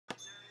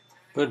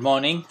Good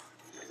morning.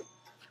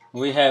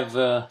 We have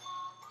the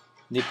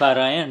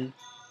Parayan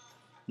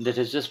that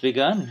has just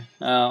begun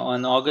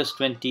on August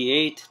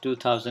 28,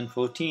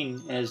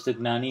 2014, as the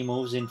Gnani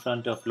moves in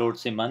front of Lord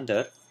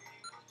Simandar.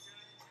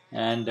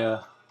 And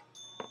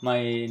my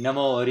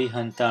Namo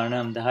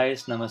Arihantarnam, the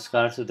highest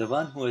namaskar to the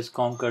one who has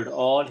conquered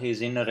all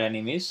his inner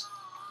enemies,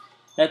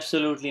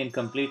 absolutely and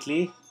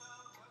completely.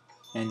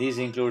 And these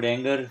include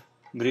anger,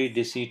 greed,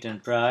 deceit,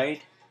 and pride.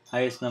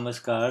 Highest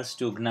namaskars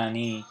to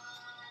Gnani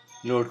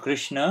Lord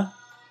Krishna,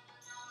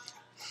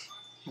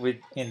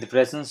 in the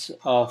presence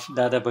of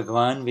Dada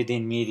Bhagwan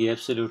within me, the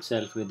Absolute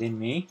Self within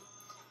me,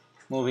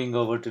 moving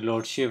over to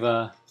Lord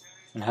Shiva,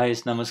 and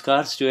highest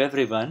namaskars to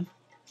everyone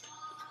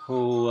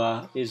who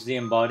is the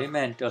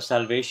embodiment of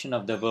salvation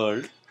of the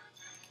world.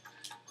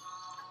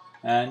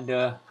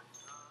 And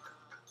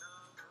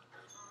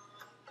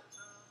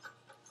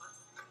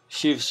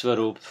Shiv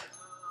Swarup.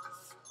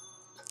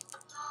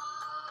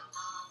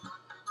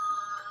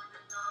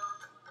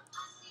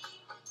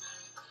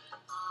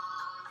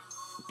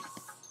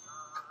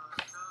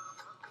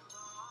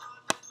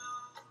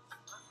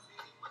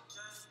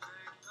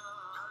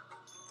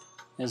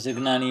 As the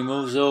Gnani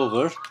moves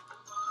over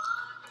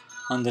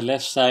on the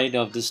left side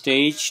of the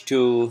stage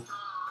to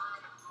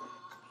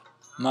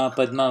Ma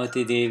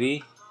Padmavati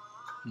Devi,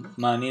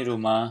 Ma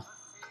Niruma,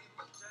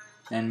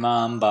 and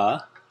Ma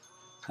Amba,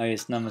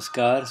 highest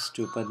namaskars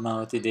to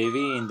Padmavati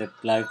Devi in the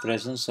live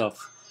presence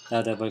of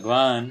Dada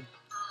Bhagwan,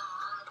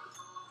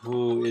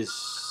 who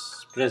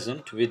is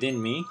present within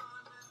me.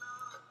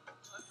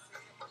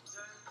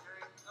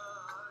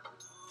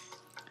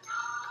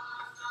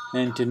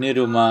 And to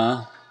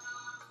Niruma,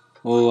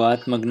 O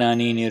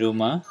Atmagnani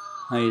Niruma,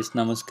 highest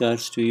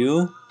namaskars to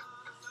you.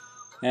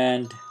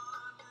 And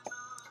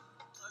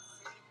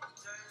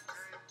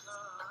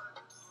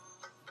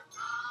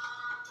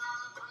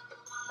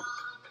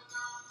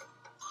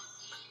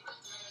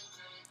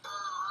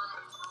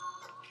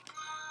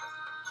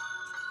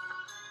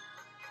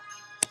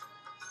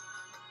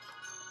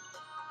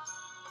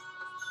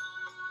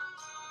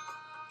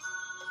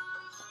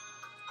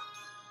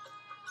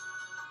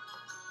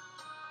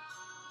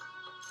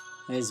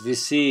as we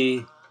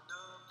see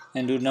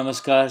and do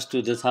namaskars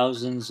to the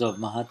thousands of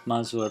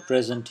Mahatmas who are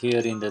present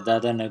here in the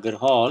Dadanagar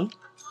Hall,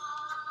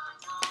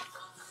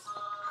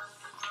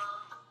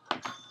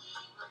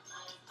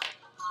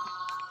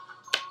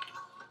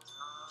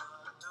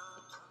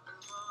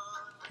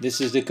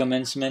 this is the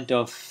commencement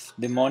of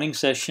the morning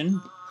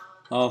session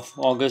of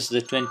August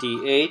the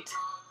 28th,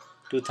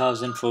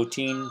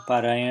 2014,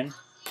 Parayan,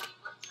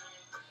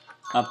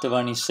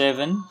 Aptavani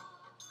 7.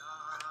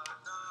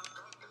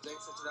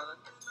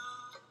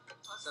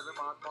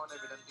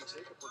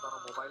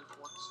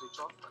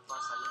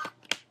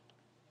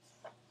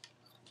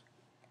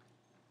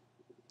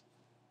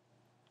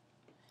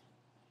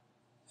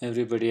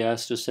 Everybody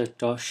has to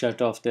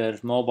shut off their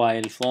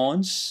mobile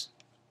phones.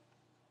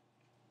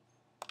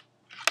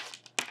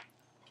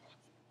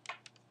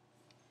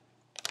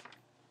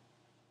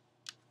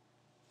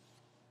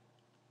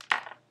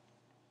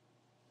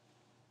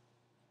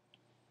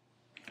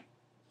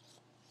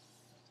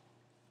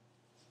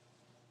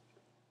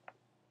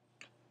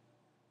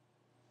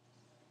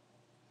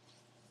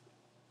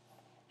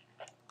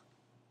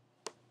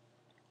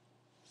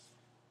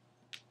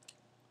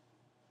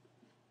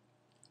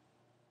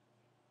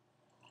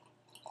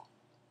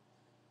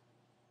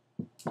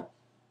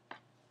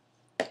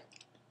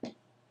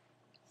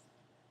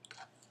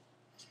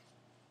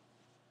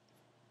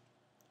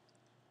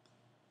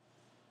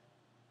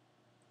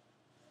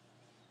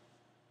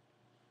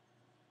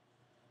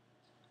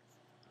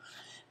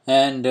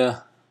 And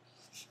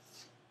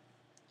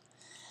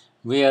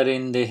we are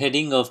in the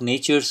heading of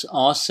Nature's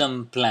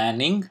Awesome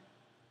Planning,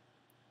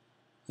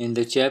 in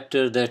the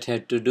chapter that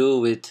had to do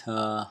with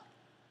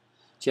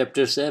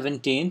chapter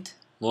 17th,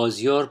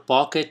 was your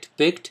pocket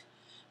picked?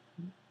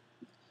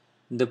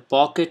 The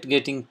pocket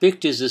getting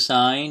picked is a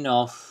sign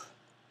of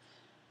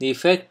the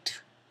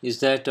effect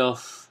is that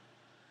of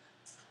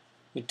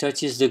it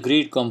touches the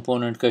greed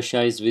component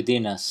kasha is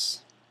within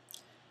us.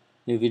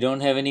 If we don't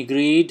have any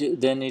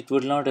greed, then it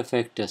will not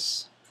affect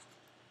us.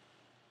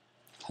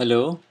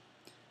 Hello.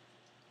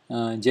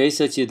 Jai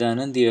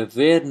Sachidanand, the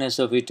awareness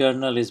of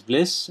eternal is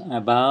bliss. I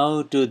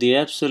bow to the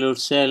Absolute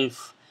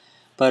Self,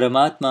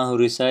 Paramatma, who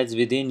resides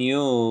within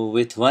you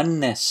with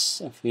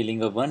oneness, a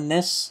feeling of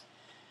oneness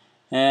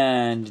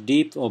and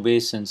deep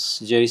obeisance.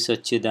 Jai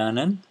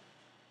Sachidanand.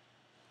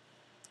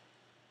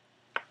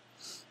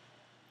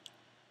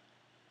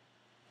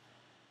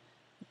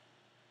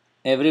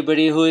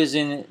 Everybody who is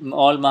in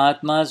all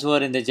Mahatmas who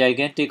are in the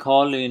gigantic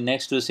hall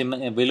next to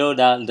below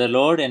the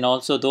Lord, and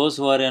also those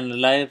who are in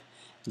live,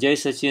 Jai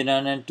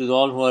Sachidanand to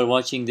all who are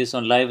watching this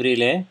on live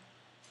relay.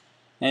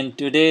 And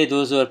today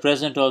those who are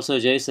present also,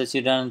 Jai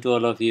Sachidanand to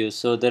all of you.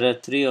 So there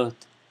are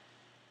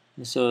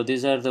so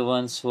these are the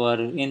ones who are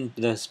in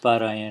the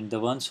Parayan, the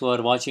ones who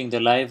are watching the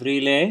live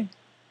relay.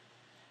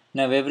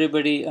 Now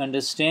everybody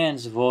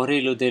understands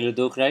Vohri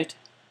Luduk, right?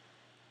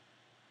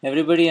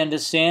 Everybody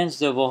understands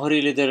the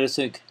Vohri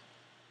Luduk.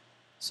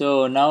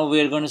 So now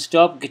we are going to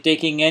stop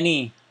taking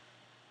any.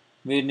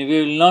 We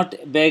will not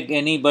beg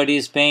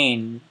anybody's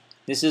pain.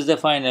 This is the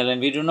final, and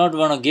we do not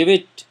want to give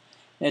it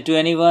to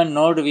anyone,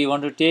 nor do we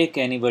want to take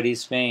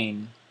anybody's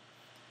pain.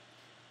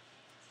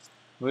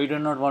 We do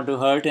not want to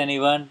hurt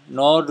anyone,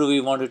 nor do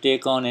we want to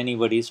take on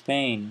anybody's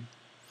pain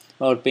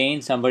or pain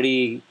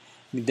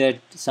that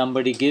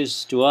somebody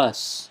gives to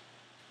us.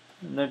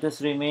 Let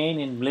us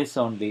remain in bliss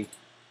only.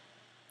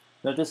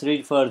 Let us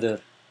read further.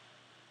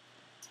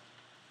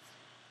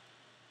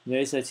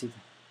 Jai Sachit.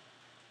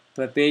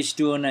 Page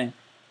 209.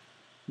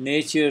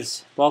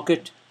 Nature's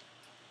Pocket.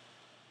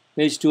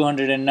 Page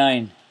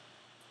 209.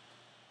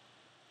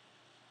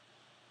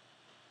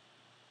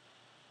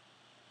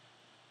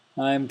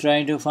 I am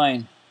trying to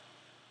find.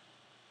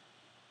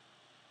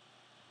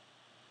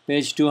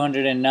 Page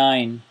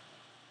 209.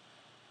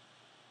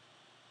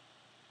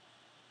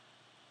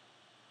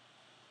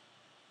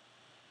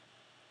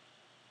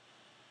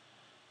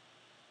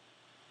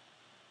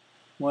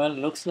 Well,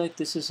 looks like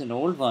this is an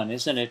old one,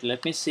 isn't it?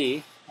 Let me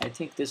see. I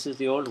think this is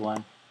the old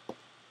one.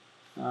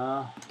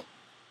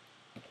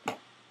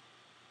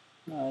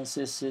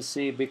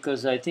 See,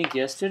 because I think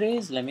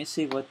yesterday's. Let me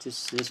see what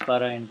this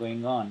Parayan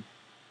going on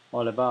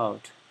all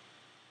about.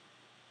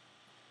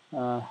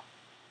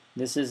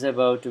 This is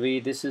about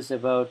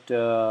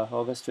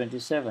August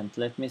 27th.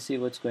 Let me see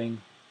what's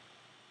going.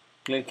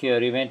 Click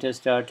here. Event has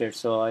started.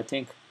 So I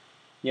think,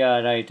 yeah,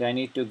 right. I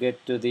need to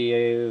get to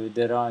the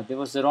wrong. There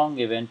was the wrong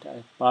event.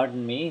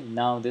 Pardon me.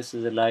 Now this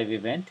is a live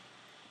event.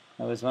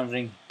 I was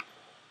wondering,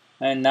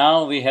 and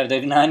now we have the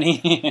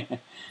Gnani.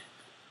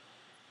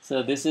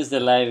 So this is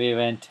the live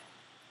event.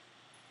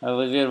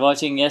 We were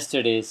watching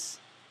yesterday's.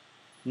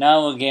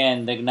 Now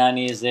again the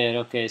Gnani is there.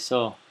 Okay,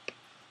 so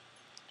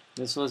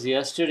this was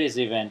yesterday's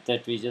event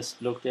that we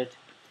just looked at.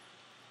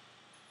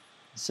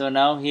 So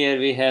now here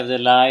we have the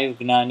live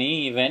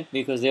Gnani event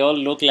because they all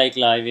look like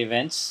live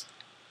events.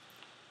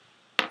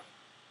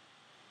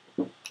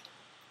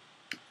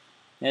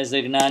 As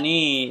the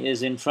Gnani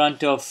is in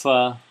front of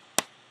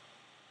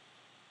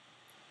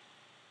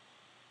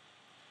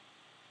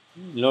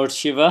Lord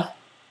Shiva.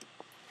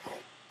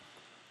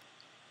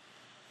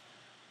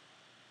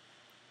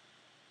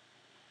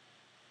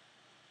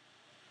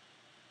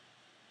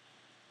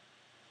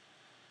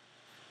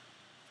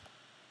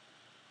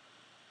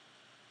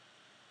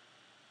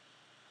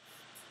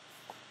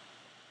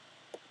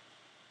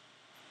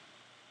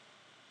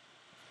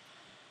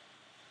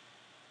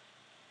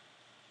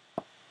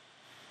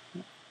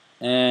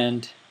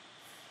 And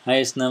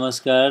highest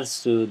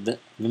namaskars to the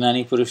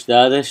Gnani Purush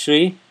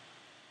Dadashri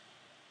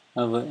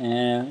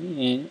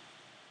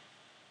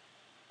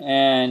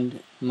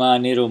and Ma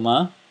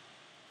Niruma,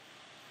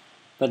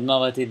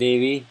 Padmavati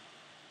Devi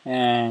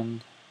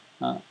and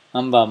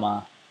Amba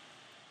Ma.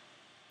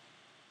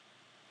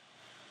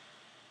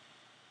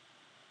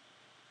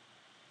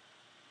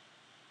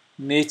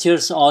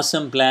 Nature's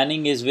Awesome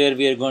Planning is where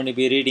we are going to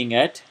be reading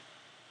at.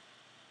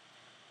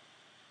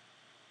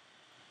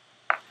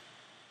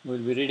 We'll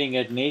be reading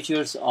at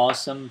Nature's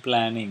Awesome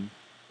Planning.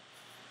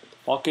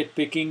 Pocket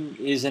picking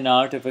is an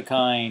art of a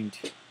kind.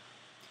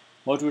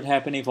 What would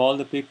happen if all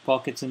the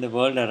pickpockets in the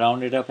world are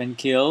rounded up and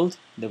killed?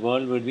 The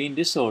world would be in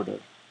disorder.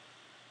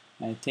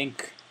 I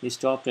think he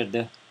stopped at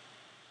the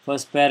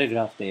first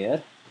paragraph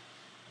there.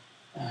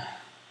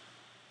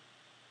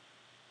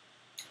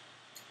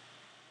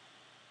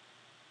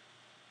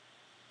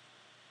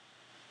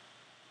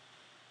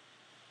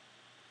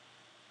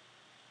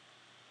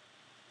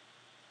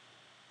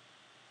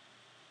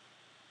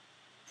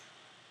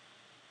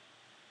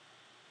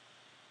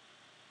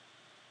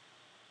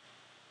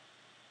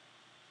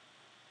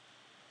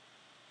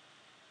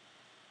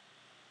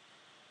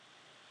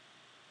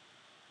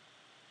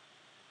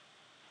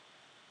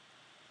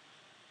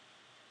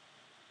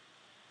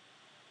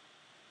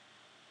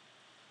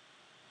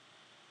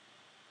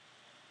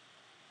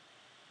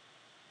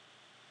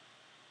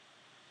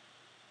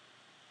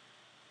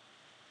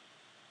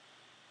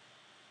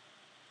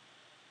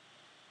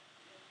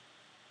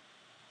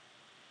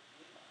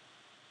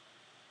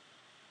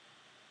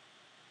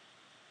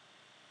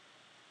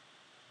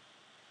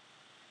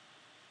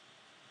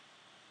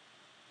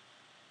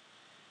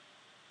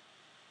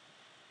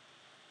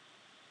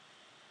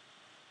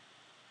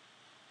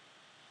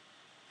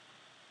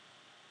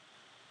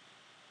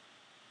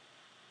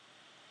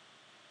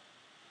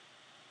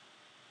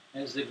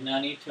 As the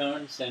Gnani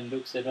turns and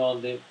looks at all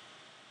the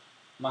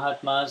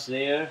Mahatmas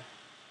there,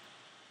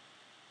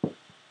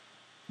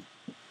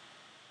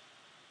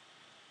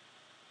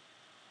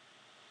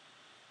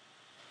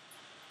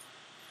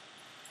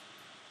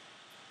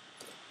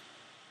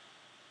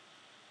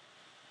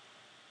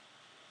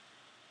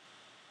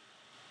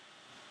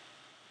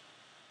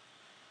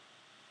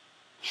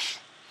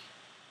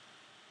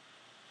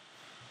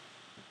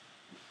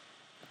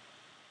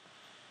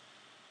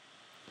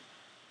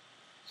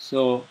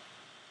 so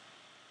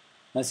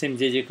Asim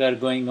Jejikar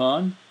going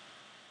on.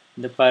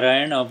 The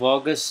Parayan of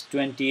August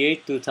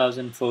 28,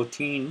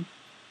 2014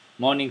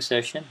 morning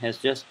session has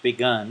just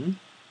begun.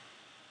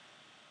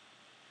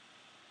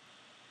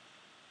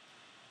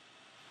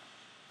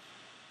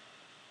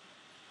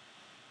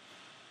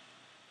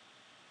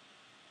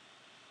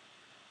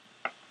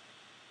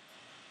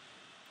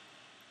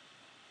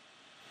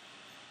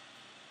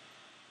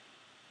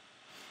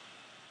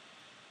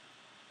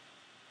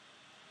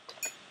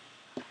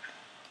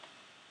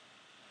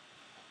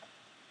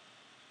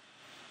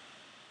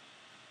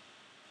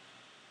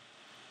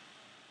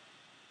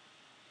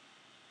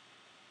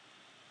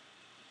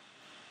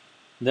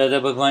 दादा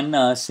भगवान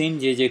असीम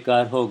जय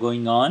जयकार हो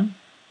going on.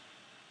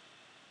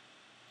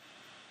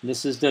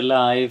 This is the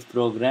live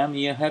program.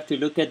 You have to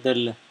look at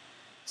the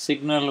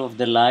signal of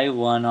the live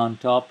one on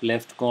top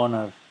left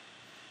corner.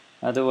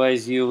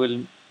 Otherwise you will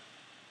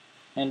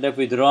end up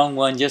with wrong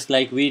one, just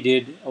like we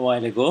did a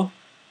while ago.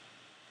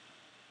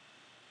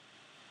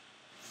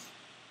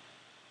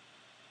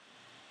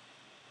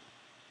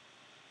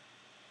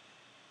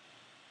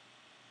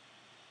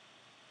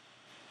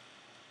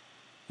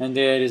 And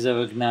there is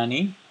our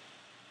Gnani.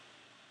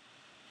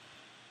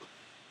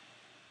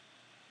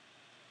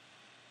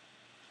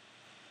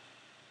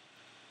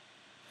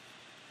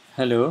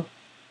 Hello.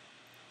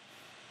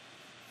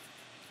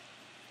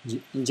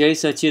 Jai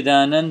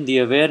Sachidanand, the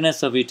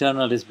awareness of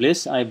eternal is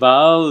bliss. I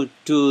bow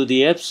to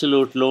the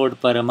absolute Lord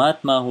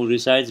Paramatma who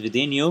resides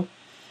within you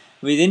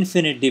with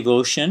infinite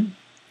devotion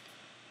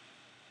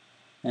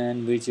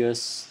and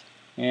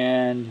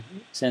and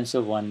sense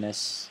of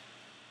oneness.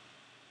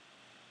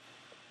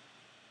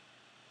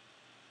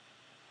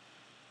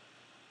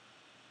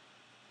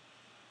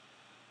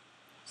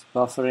 It's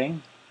buffering.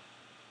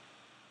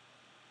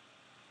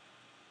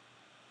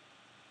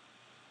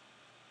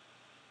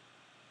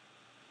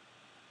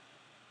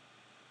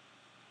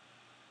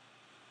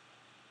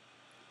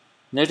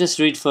 Let us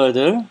read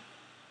further.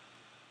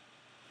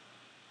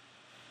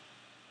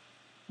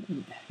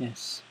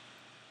 Yes.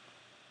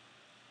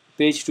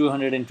 Page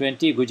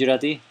 220,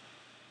 Gujarati.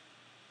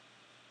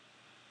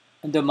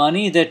 The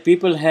money that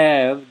people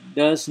have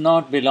does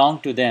not belong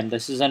to them.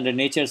 This is under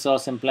nature,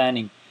 source, and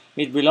planning.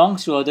 It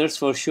belongs to others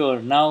for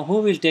sure. Now, who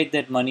will take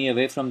that money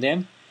away from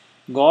them?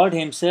 God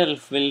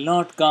Himself will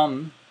not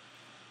come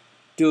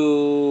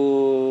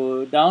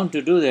down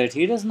to do that.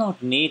 He does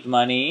not need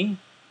money.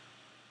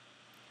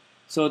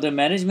 So the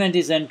management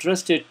is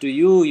entrusted to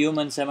you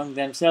humans among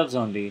themselves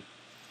only.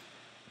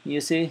 You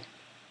see,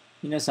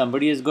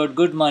 somebody has got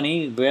good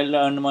money, well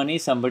earned money,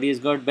 somebody has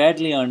got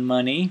badly earned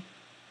money.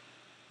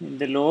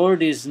 The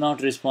Lord is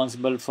not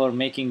responsible for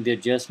making the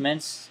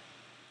adjustments.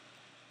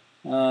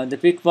 The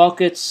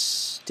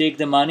pickpockets take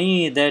the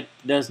money that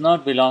does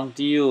not belong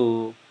to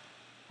you.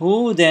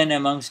 Who then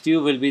amongst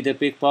you will be the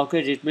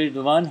pickpocket? It will be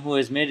the one who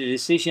has made a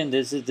decision.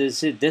 This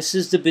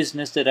is the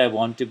business that I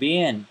want to be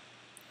in.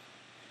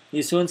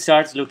 He soon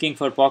starts looking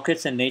for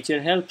pockets and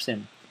nature helps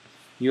him.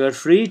 You are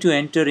free to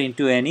enter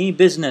into any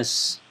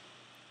business.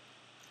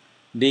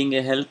 Being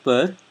a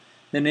helper,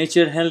 the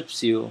nature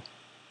helps you.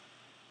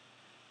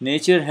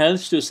 Nature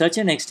helps to such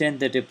an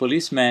extent that a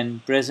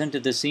policeman present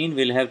at the scene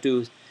will have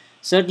to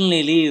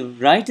suddenly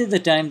leave right at the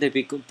time the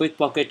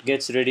pickpocket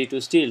gets ready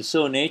to steal.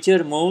 So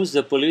nature moves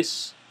the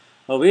police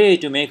away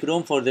to make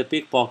room for the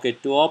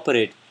pickpocket to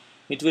operate.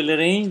 It will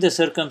arrange the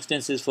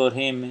circumstances for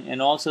him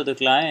and also the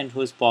client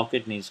whose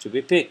pocket needs to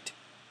be picked.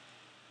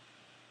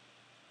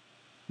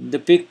 The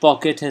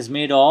pickpocket has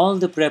made all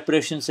the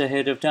preparations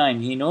ahead of time.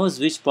 He knows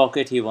which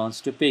pocket he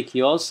wants to pick.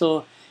 He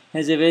also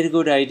has a very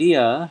good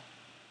idea.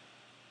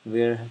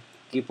 We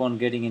keep on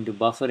getting into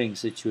buffering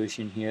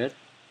situation here.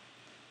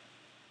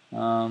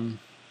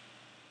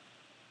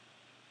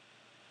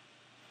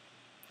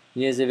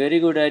 He has a very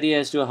good idea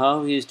as to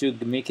how he is to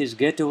make his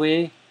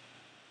getaway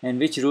and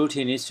which route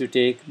he needs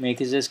to make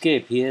his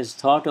escape. He has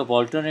thought of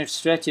alternate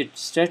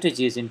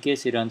strategies in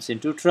case he runs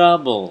into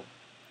trouble.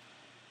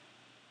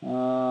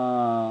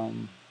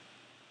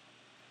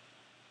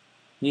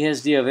 He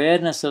has the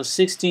awareness of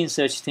 16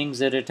 such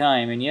things at a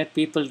time, and yet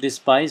people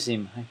despise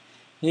him.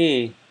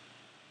 Hey,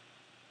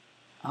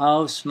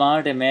 how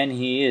smart a man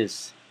he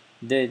is.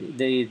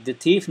 The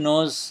thief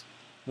knows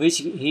which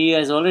he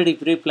has already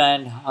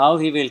pre-planned how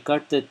he will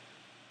cut the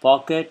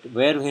pocket,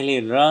 where will he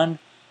run,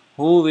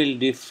 who will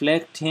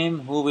deflect him,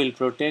 who will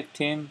protect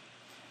him,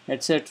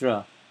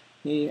 etc.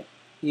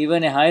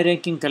 Even a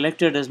high-ranking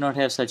collector does not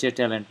have such a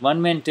talent.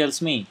 One man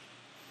tells me,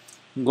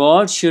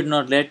 God should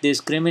not let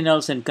these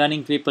criminals and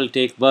cunning people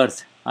take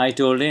birth. I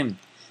told him,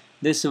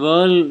 this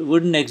world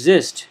wouldn't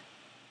exist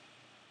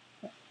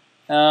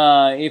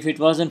if it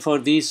wasn't for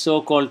these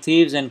so-called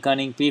thieves and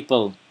cunning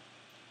people.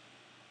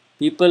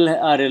 People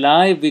are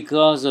alive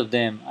because of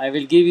them. I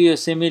will give you a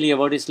simile of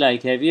what it's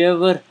like. Have you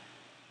ever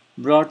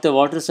brought the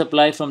water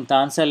supply from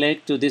Tansa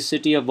Lake to this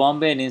city of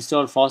Bombay and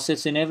installed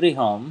faucets in every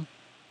home?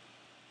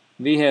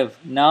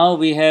 Now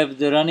we have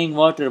the running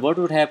water. What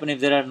would happen if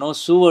there are no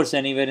sewers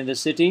anywhere in the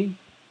city?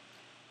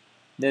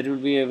 There will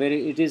be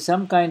it is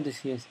some kind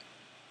of, yes.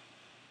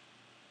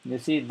 You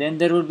see, then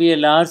there will be a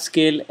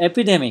large-scale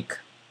epidemic.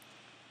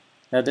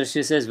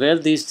 Dadashri says, well,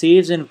 these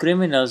thieves and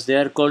criminals, they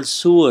are called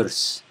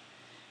sewers.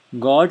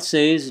 God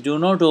says, do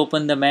not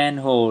open the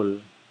manhole.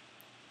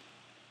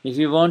 If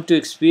you want to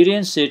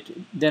experience it,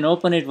 then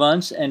open it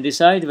once and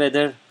decide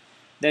whether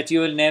that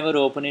you will never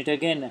open it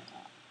again.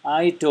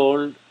 I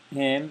told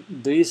him,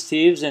 these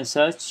thieves and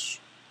such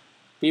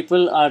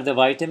people are the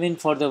vitamin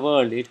for the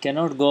world. It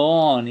cannot go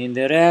on in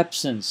their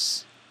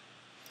absence.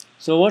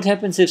 So what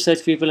happens if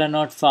such people are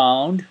not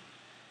found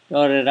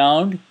or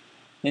around?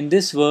 In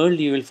this world,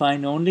 you will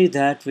find only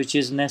that which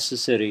is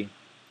necessary.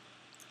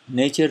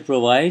 Nature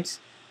provides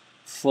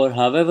for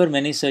however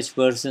many such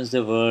persons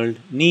the world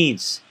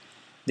needs.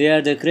 They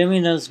are the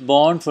criminals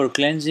born for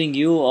cleansing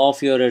you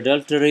of your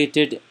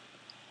adulterated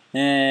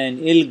and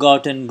ill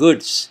gotten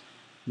goods.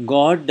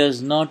 God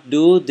does not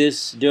do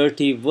this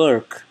dirty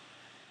work.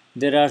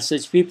 There are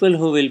such people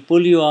who will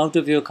pull you out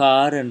of your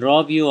car and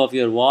rob you of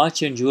your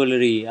watch and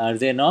jewelry, are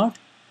there not?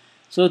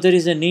 So there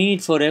is a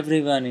need for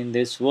everyone in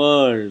this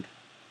world.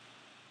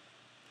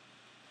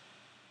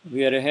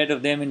 We are ahead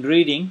of them in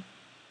reading.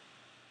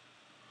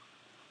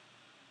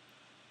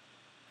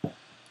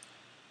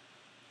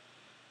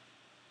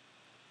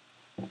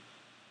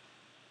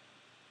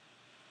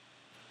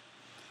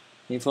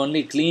 If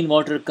only clean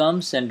water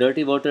comes and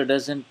dirty water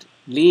doesn't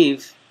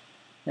leave,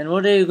 then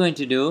what are you going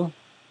to do?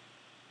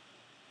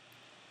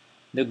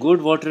 The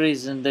good water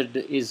is in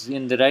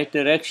the right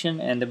direction,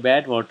 and the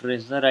bad water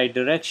is in the right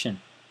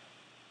direction.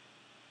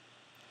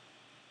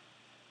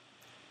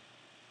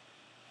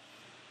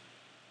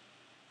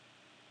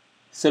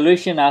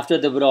 Solution after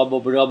the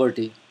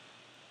robbery.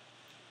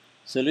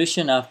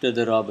 Solution after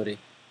the robbery.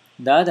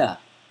 Dada,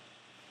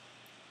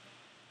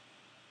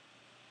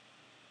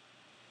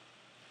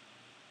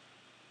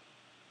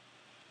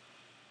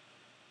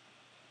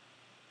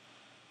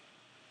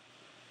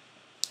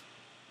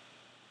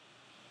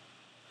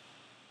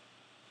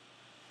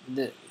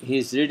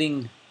 he's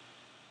reading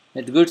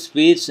at good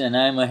speeds, and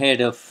I'm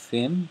ahead of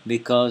him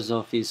because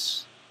of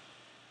his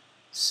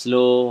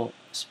slow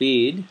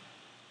speed.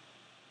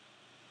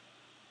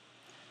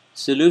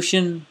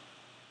 Solution: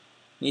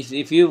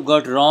 if you've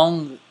got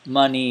wrong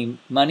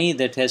money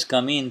that has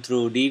come in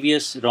through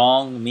devious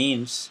wrong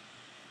means,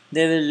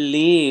 they will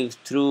leave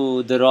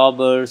through the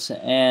robbers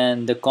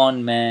and the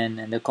con men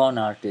and the con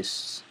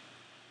artists.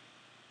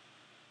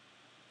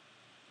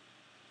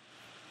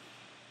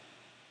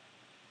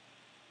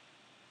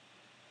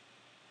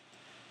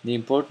 The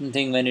important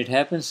thing when it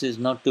happens is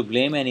not to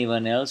blame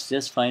anyone else,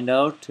 just find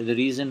out the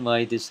reason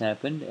why this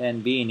happened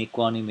and be in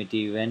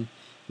equanimity when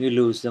you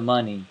lose the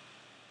money.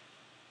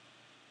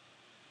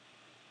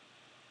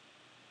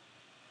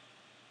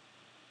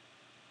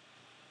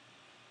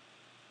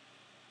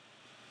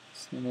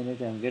 Just a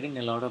minute, I'm getting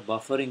a lot of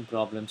buffering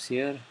problems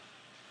here.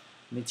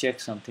 Let me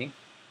check something.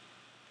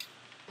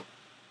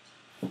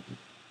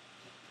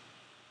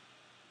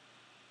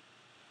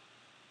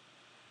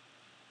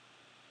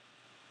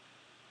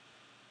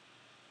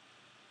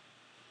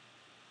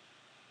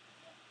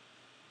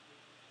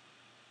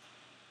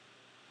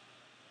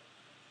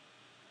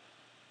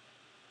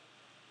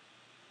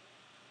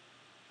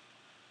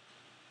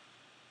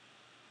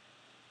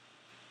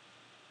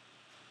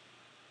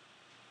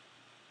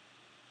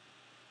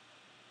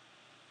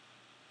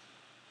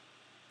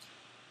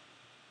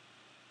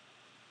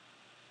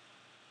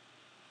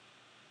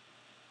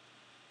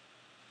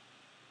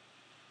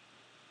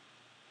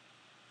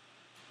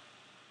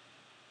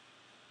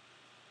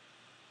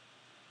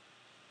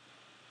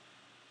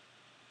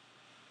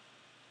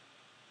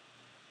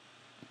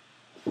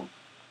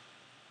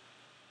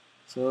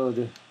 So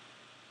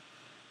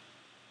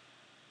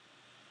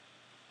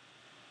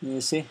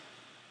you see,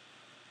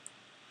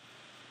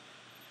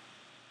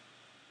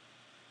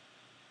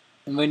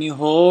 when you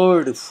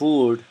hoard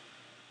food,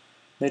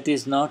 that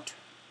is not,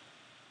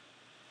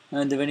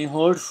 and when you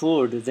hoard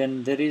food,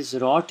 then there is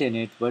rot in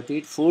it. But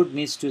food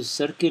needs to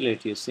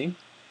circulate. You see,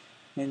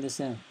 in the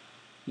sense.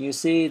 You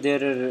see,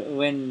 there are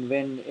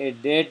when a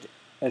dead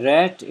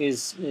rat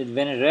is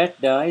when a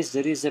rat dies,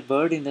 there is a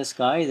bird in the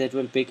sky that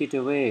will pick it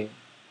away.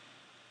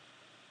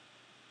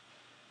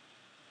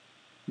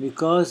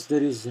 Because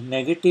there is a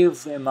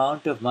negative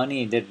amount of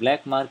money, that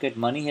black market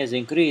money has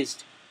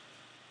increased.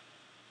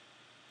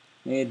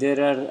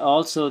 There are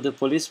also the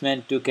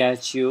policemen to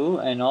catch you,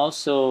 and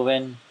also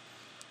when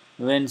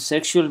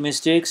sexual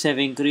mistakes have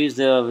increased,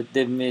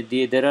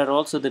 there are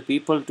also the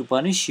people to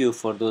punish you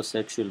for those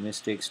sexual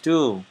mistakes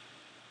too.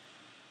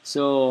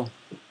 So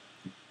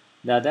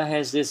Dada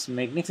has this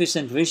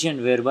magnificent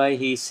vision whereby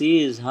he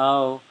sees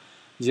how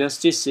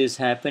justice is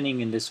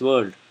happening in this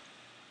world,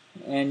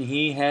 and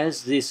he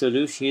has the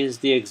solution. He has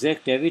the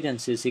exact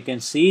evidences. He can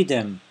see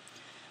them,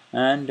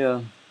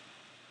 and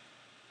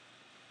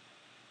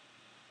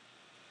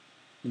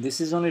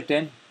this is only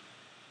 10.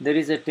 There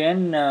is a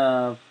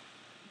 10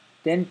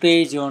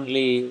 page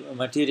only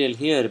material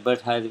here,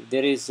 but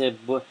there is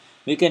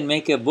we can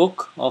make a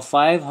book of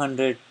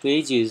 500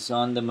 pages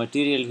on the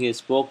material he has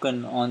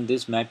spoken on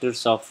these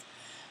matters of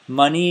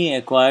money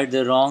acquired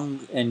the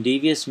wrong and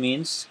devious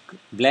means,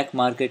 black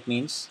market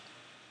means.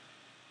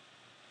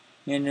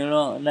 And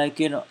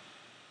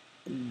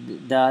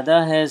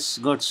Dada has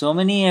got so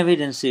many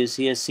evidences.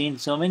 He has seen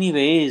so many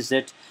ways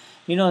that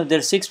there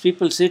are six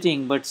people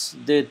sitting, but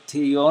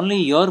only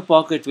your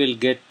pocket will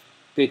get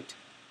picked.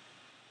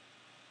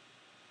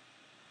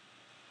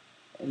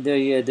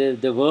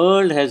 The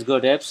world has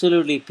got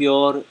absolutely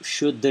pure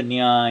Shuddha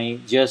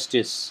Nyay,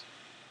 justice.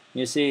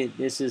 You see,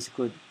 this is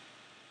good.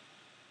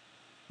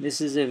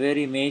 This is a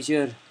very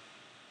major,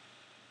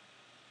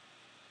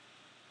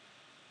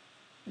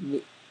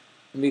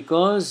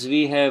 because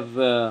we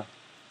have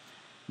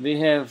We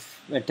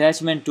have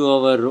attachment to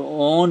our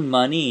own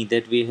money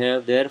that we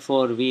have,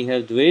 therefore we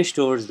have dvesh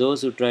towards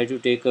those who try to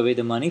take away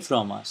the money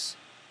from us.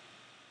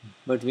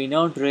 But we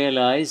don't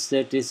realize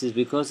that this is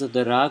because of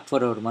the rag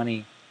for our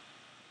money.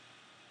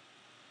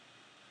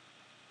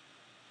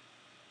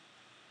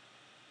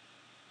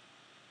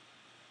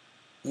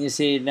 You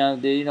see, now,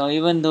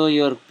 even though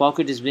your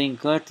pocket is being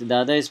cut,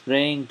 Dada is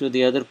praying to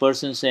the other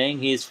person saying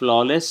he is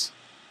flawless,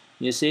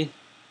 you see.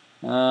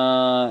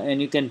 And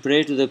you can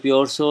pray to the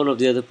pure soul of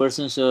the other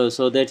person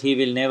so that he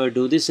will never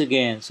do this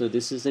again. So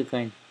this is the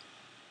kind.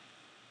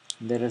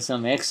 There are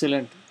some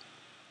excellent.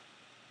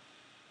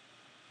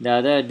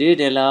 Dada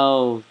did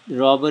allow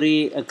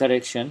robbery, a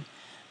correction,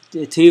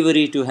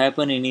 thievery to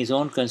happen in his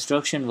own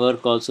construction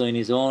work, also in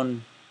his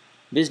own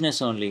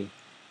business only.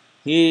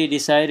 He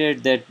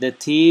decided that the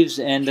thieves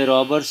and the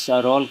robbers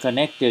are all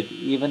connected.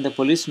 Even the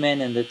policemen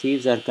and the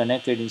thieves are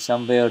connected in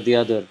some way or the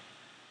other.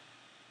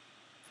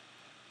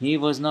 He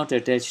was not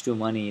attached to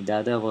money.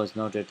 Dada was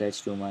not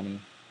attached to money.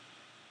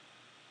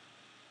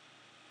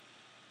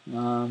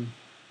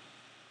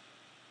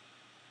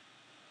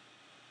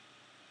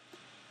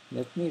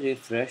 Let me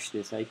refresh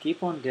this. I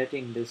keep on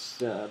getting this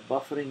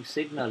buffering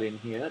signal in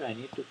here. I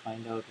need to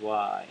find out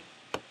why.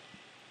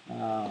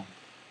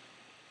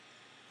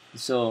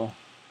 So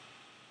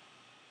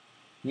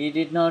he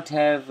did not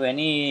have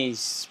any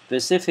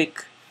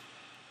specific.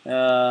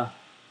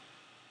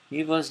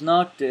 He was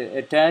not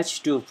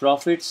attached to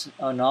profits,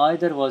 or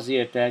neither was he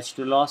attached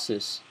to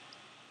losses.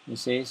 You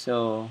see,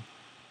 so,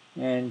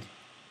 and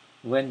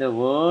when the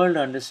world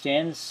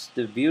understands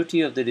the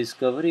beauty of the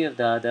discovery of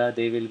Dada,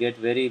 they will get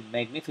very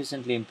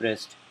magnificently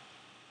impressed.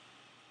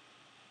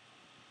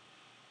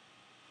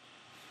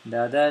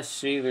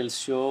 Dadashri will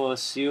show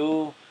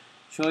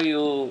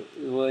you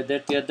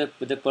that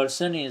the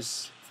person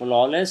is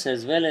flawless,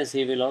 as well as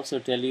he will also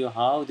tell you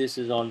how this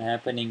is all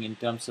happening in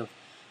terms of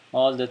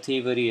all the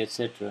thievery,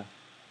 etc.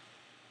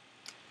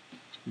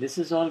 This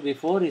is all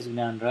before his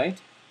Gnan, right?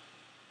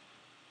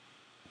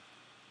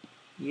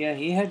 Yeah,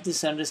 he had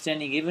this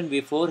understanding even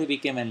before he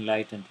became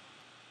enlightened.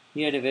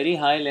 He had a very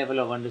high level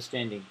of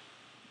understanding.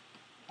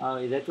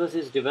 That was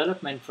his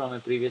development from a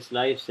previous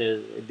life,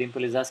 says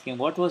Dimple is asking,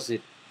 what was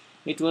it?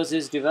 It was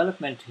his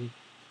development.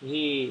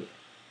 He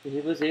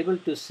was able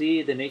to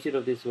see the nature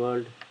of this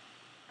world.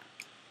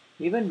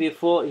 Even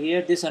before, he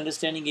had this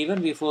understanding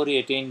even before he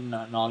attained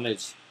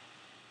knowledge.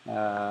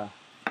 And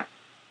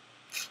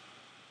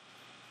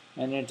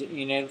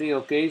in every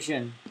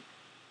occasion,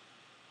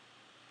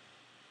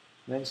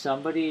 when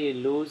somebody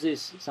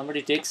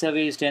takes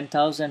away his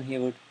 10,000, he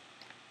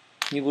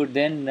would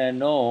then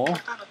know.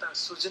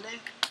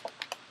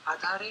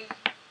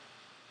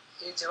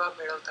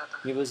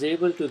 He was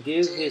able to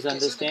give his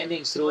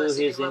understanding through his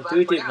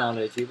intuitive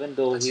knowledge, even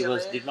though he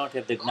did not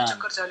have the Gnan.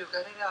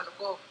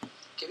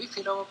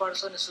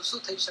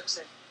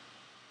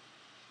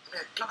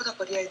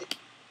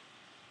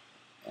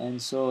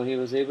 And so he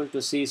was able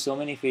to see so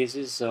many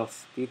faces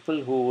of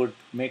people who would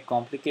make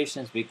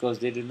complications because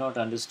they did not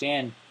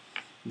understand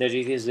that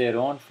it is their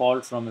own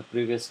fault from a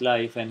previous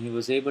life, and he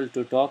was able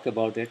to talk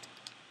about it.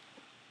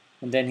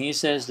 And then he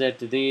says that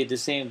the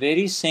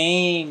very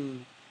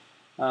same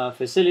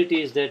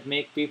facilities that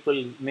make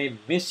people make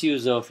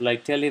misuse of,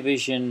 like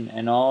television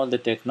and all the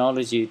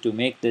technology to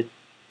make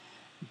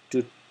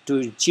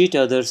to cheat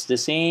others, the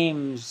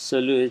same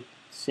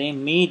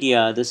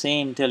media, the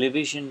same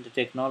television, the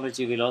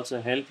technology will also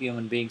help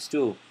human beings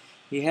too.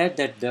 He had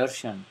that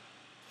darshan,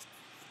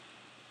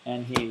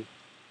 and he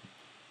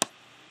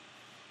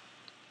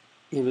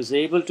was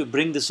able to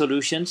bring the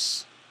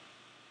solutions.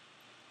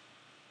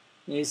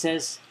 He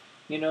says,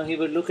 he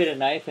would look at a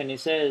knife and he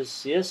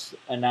says, yes,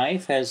 a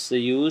knife has the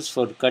use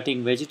for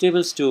cutting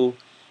vegetables too,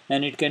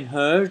 and it can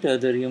hurt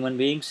other human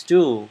beings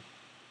too.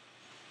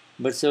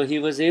 But so he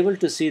was able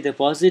to see the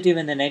positive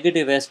and the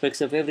negative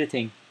aspects of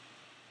everything.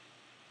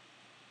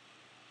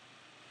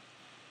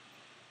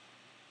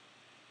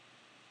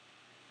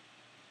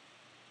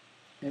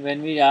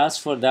 When we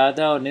ask for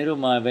Dada or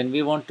Niruma, when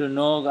we want to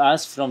know,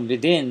 ask from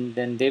within,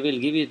 then they will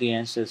give you the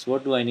answers.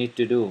 What do I need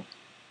to do?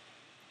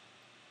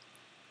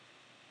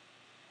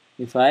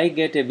 If I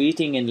get a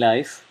beating in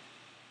life,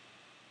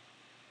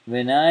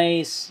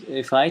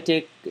 if I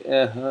take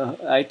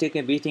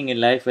a beating in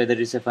life, whether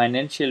it's a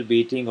financial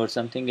beating or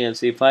something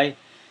else, if I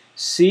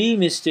see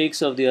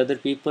mistakes of the other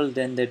people,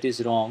 then that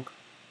is wrong.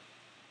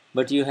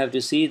 But you have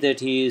to see that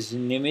he is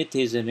nimit,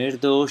 he is a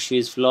nirdosh, he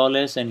is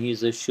flawless, and he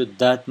is a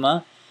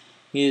shuddhatma.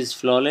 He is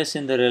flawless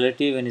in the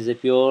relative and is a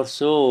pure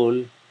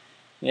soul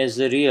as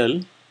the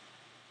real.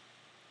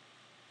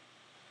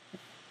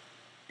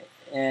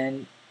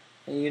 And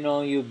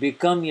you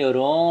become your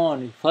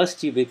own.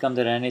 First you become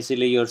the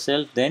Ranasila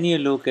yourself, then you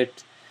look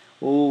at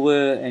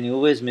Uwe and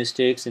Uwe's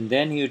mistakes, and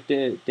then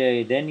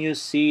you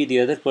see the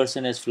other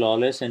person as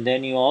flawless, and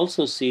then you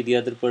also see the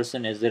other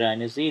person as the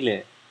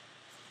Ranasila.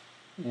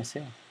 You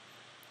see?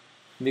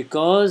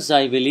 Because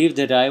I believe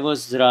that I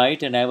was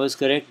right and I was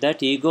correct,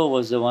 that ego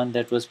was the one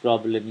that was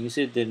problem. You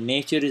see, the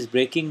nature is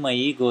breaking my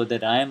ego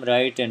that I am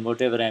right and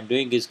whatever I am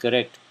doing is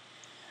correct.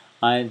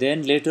 And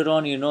then later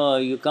on,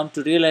 you come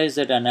to realize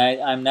that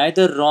I'm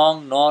neither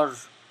wrong nor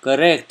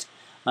correct.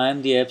 I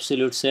am the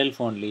absolute self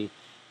only.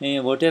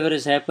 Whatever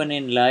has happened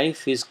in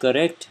life is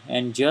correct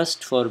and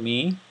just for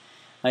me.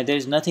 There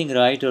is nothing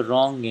right or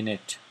wrong in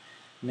it.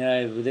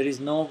 There is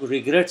no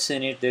regrets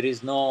in it. There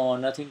is no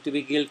nothing to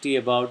be guilty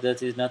about. There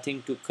is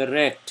nothing to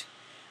correct.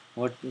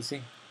 What you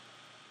say?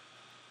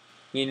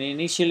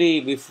 Initially,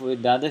 before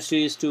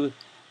Dadashri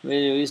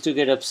used to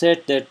get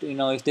upset that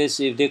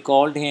if they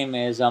called him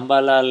as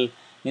Ambalal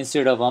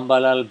instead of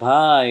Ambalal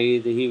Bhai,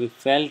 he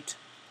felt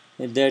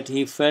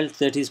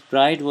that his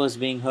pride was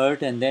being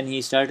hurt, and then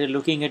he started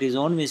looking at his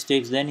own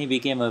mistakes. Then he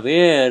became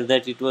aware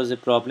that it was a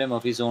problem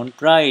of his own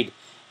pride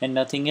and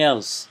nothing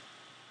else.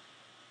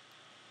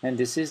 And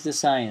this is the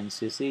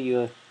science. You see,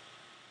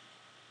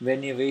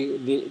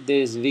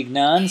 there's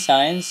Vignan,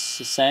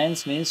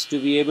 science means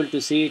to be able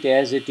to see it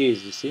as it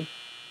is. You see,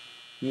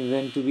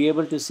 when to be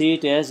able to see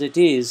it as it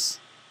is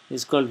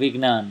called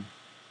Vignan,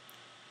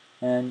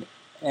 and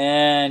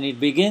it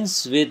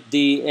begins with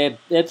the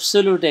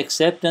absolute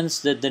acceptance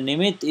that the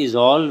nimit is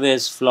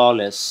always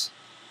flawless.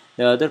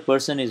 The other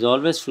person is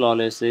always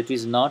flawless. It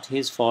is not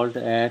his fault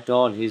at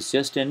all. He's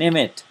just a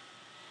nimit.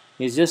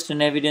 He's just an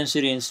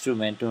evidentiary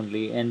instrument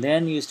only. And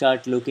then you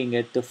start looking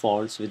at the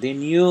faults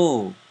within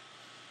you.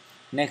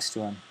 Next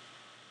one.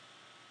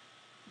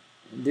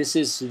 This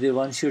is the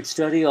one should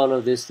study all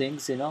of these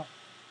things,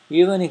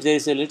 Even if there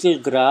is a little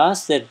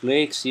grass that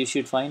breaks, you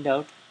should find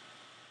out.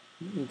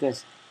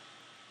 Because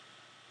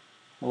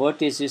what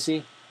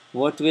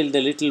will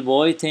the little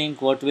boy think?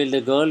 What will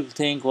the girl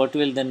think? What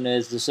will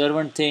the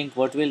servant think?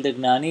 What will the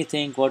Gnani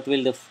think? What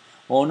will the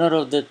owner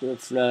of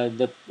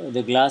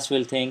the glass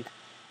will think?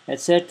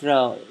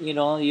 Etc.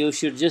 You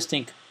should just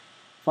think.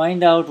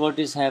 Find out what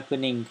is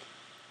happening.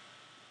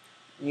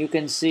 You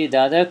can see,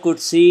 Dada could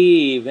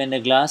see when a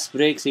glass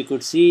breaks, he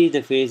could see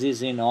the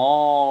phases in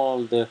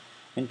all the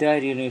entire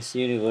universe.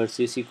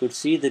 He could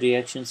see the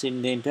reactions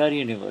in the entire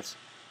universe.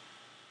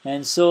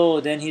 And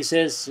so then he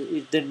says,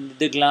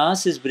 the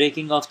glass is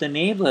breaking off the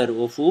neighbor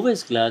of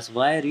Uwe's glass.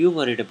 Why are you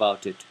worried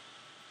about it?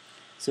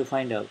 So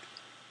find out.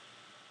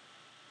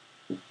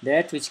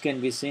 That which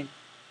can be seen.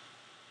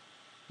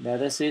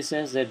 Dada says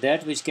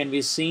that which can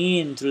be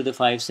seen through the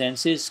five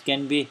senses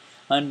can be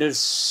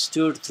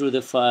understood through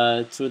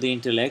the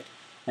intellect,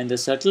 and the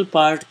subtle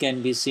part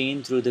can be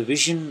seen through the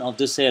vision of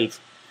the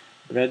self,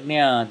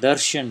 prajna,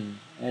 darshan,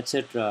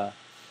 etc.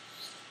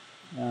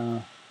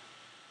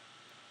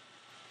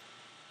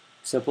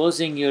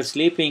 Supposing you're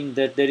sleeping,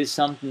 that there is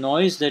some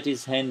noise that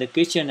is in the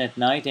kitchen at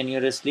night and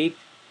you're asleep,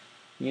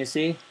 you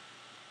see,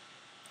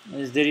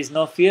 there is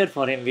no fear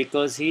for him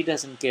because he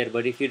doesn't care.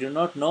 But if you do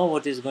not know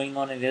what is going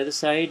on the other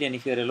side, and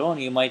if you're alone,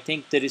 you might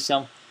think there is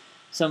some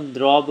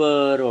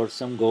robber or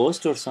some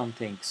ghost or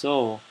something.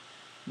 So,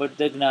 but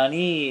the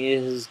Gnani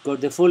has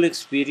got the full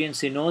experience.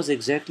 He knows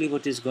exactly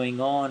what is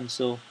going on.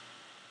 So,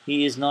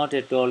 he is not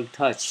at all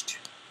touched.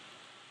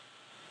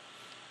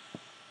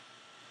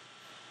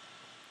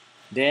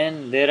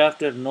 Then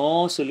thereafter,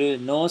 no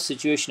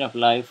situation of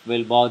life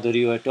will bother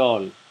you at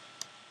all.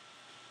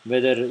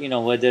 Whether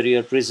you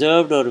are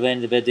preserved or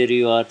whether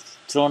you are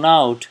thrown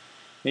out,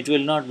 it will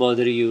not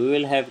bother you. You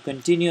will have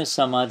continuous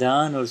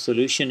samadhan or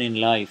solution in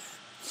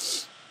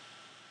life,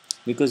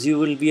 because you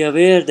will be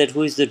aware that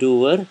who is the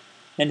doer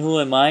and who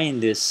am I in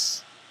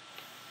this.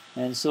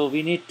 And so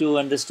we need to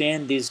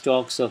understand these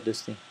talks of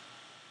this thing.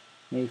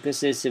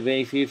 Because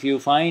if you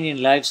find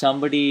in life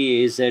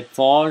somebody is at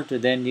fault,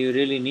 then you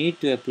really need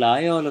to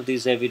apply all of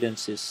these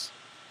evidences.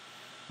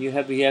 You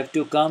have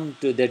to come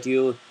to that.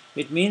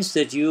 It means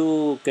that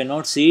you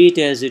cannot see it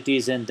as it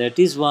is, and that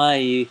is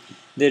why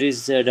there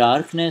is a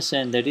darkness,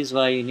 and that is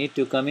why you need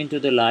to come into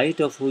the light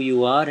of who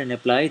you are and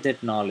apply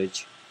that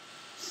knowledge.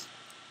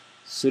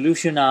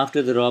 Solution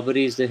after the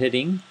robbery is the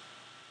heading.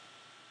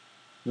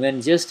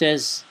 When just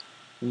as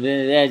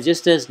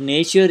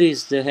nature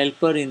is the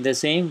helper, in the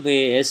same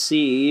way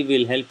SCE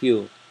will help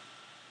you.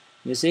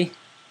 You see,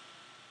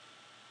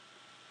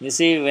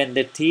 when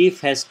the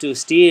thief has to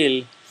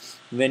steal,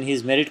 when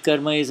his merit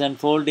karma is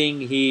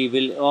unfolding,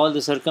 all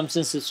the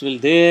circumstances will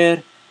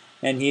there,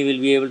 and he will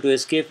be able to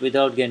escape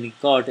without getting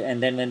caught.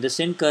 And then when the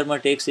sin karma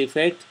takes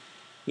effect,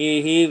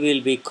 he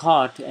will be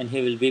caught and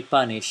he will be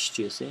punished,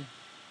 you see,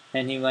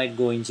 and he might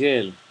go in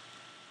jail.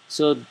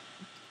 So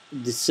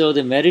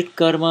the merit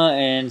karma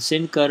and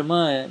sin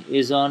karma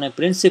is on a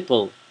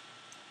principle,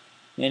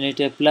 and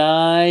it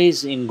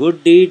applies in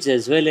good deeds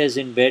as well as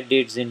in bad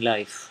deeds in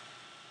life.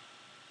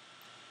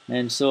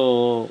 And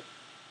so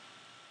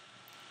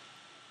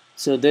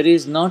there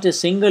is not a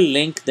single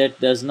link that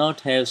does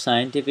not have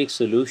scientific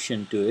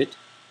solution to it.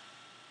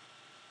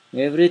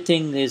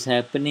 Everything is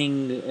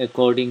happening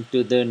according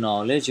to the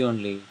knowledge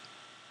only.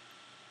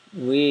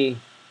 We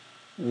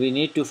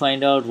need to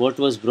find out what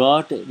was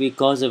brought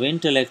because of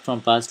intellect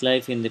from past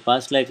life. In the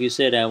past life you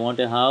said, I want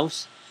a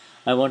house,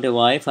 I want a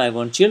wife, I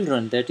want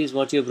children. That is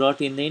what you brought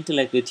in the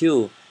intellect with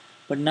you.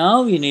 But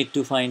now you need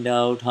to find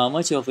out how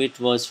much of it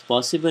was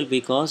possible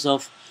because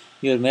of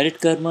your merit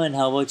karma, and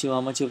how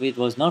much of it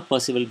was not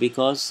possible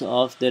because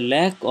of the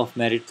lack of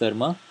merit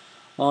karma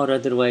or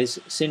otherwise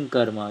sin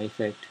karma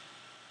effect.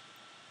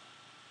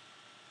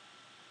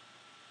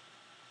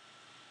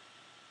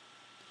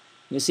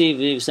 You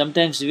see,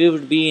 sometimes we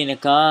would be in a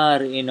car,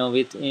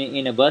 with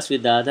in a bus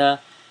with Dada,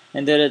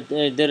 and there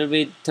will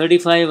be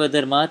 35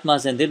 other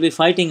Mahatmas, and they'll be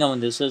fighting among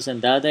themselves,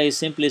 and Dada is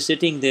simply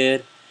sitting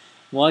there,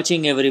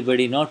 watching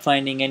everybody, not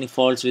finding any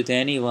faults with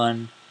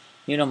anyone.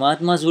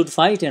 Mahatmas would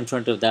fight in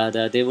front of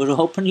Dada. They would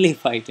openly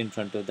fight in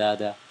front of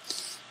Dada.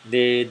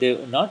 They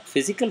not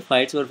physical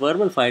fights, but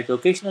verbal fights.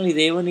 Occasionally,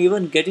 they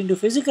even get into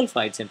physical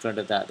fights in front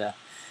of Dada.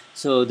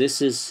 So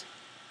this is,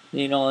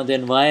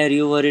 then why are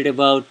you worried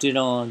about,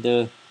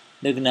 the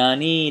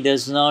Gnani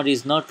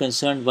is not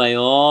concerned by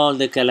all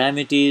the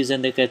calamities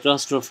and the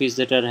catastrophes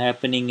that are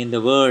happening in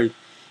the world.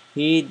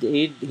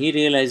 He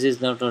realizes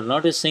that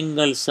not a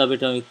single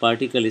subatomic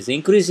particle is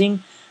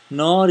increasing,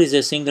 nor is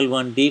a single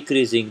one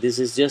decreasing. This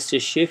is just a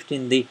shift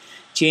in the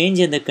change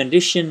in the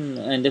condition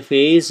and the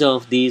phase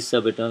of these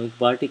subatomic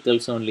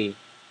particles only.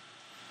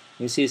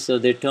 You see, so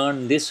they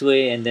turn this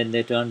way and then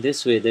they turn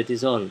this way, that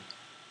is all.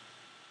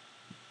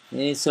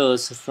 So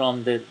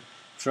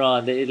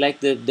like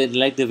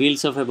the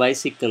wheels of a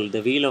bicycle.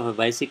 The wheel of a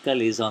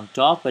bicycle is on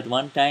top at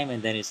one time,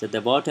 and then it's at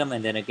the bottom,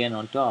 and then again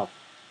on top.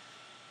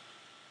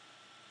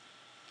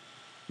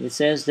 It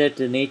says that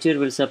nature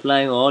will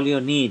supply all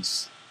your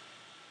needs.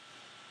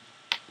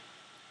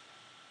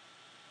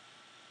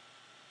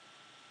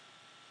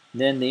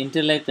 Then the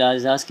intellect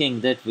is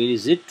asking that,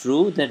 is it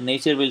true that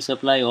nature will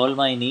supply all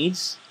my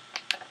needs?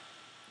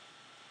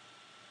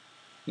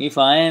 If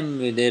I am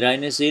the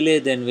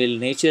Rhinosele, then will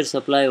nature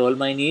supply all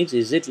my needs?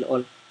 Is it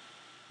all?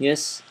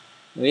 Yes.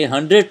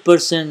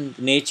 100%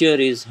 nature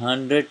is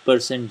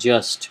 100%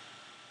 just.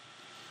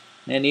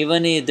 And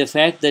even the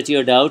fact that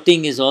you're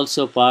doubting is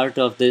also part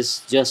of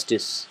this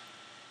justice.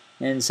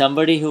 And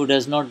somebody who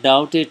does not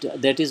doubt it,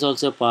 that is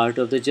also part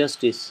of the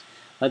justice.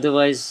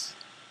 Otherwise,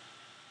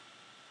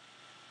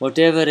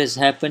 whatever has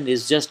happened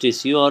is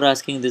justice. You are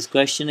asking this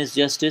question, is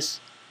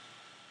justice?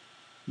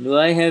 Do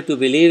I have to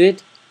believe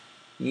it?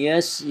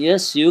 Yes,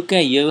 you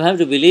can. You have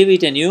to believe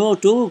it, and you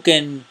too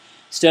can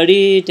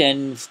study it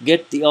and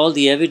get all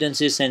the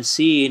evidences and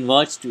see in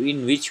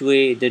which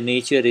way the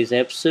nature is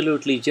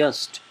absolutely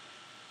just.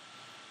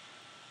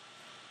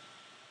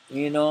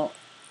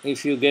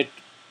 If you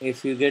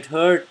get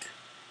hurt,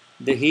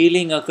 the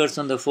healing occurs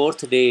on the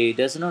fourth day. It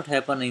does not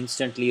happen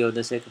instantly or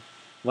the second.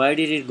 Why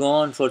did it go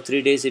on for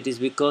 3 days? It is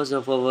because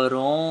of our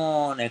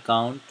own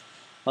account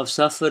of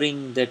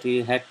suffering that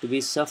we had to be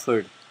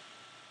suffered.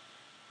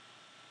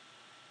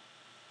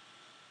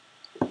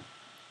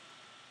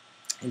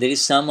 There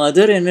is some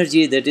other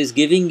energy that is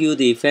giving you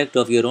the effect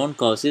of your own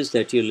causes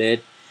that you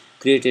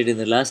created in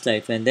the last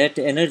life, and that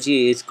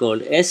energy is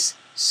called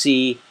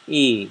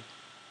SCE.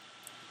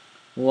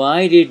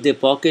 Why did the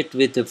pocket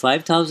with the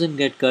 5,000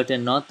 get cut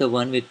and not the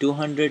one with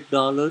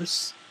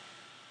 $200?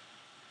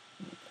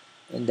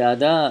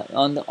 Dada,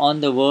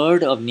 on the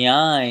word of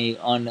Nyai,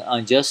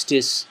 on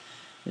justice,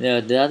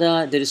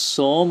 Dada, there is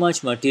so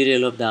much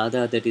material of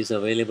Dada that is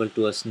available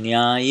to us.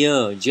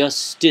 Nyaya,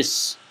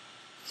 justice.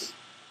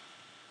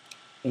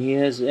 He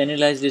has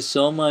analyzed it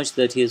so much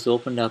that he has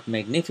opened up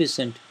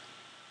magnificent.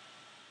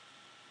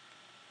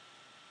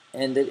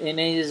 And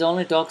he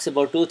only talks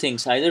about two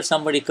things. Either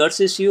somebody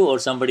curses you or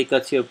somebody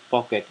cuts your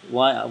pocket.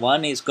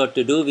 One is got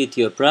to do with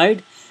your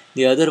pride.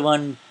 The other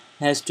one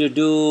has to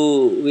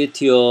do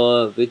with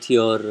your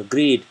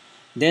greed.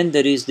 Then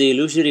there is the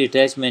illusory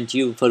attachment.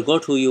 You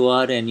forgot who you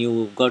are and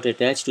you got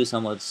attached to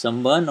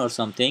someone or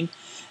something.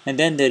 And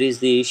then there is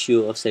the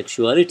issue of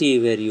sexuality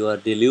where you are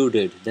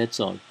deluded. That's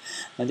all.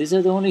 And these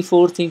are the only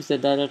four things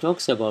that Dada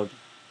talks about.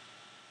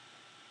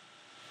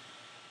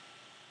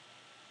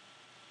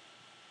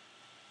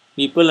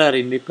 People are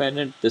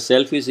independent. The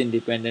self is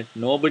independent.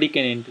 Nobody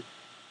can.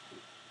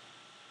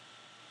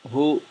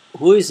 Who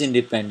is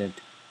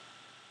independent?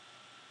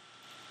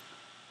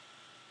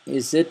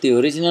 Is it the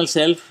original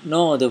self?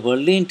 No, the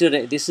worldly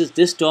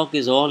This talk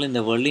is all in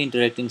the worldly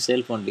interacting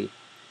self only.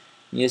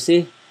 You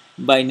see,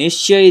 by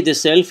Nishchay, the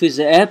self is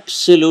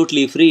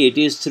absolutely free. It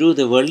is through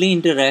the worldly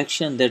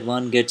interaction that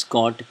one gets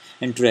caught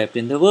and trapped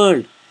in the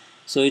world.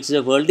 So it's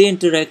a worldly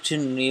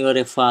interaction. You are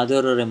a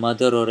father or a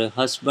mother or a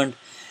husband,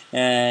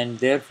 and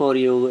therefore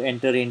you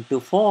enter into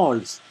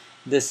faults.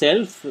 The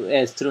self,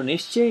 as through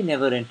Nishchay,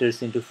 never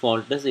enters into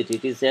fault, does it?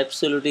 It is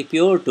absolutely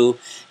pure too.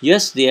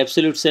 Yes, the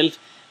absolute self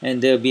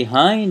and the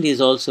behind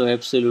is also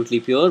absolutely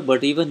pure,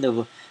 but even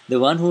the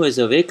one who is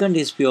awakened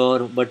is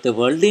pure, but the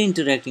worldly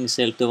interacting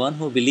self, the one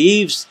who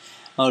believes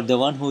or the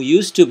one who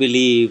used to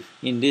believe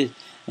in this,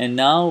 and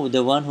now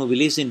the one who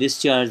believes in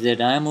discharge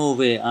that I am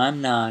Uve, I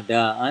am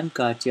Nada, I am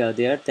Katya,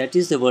 that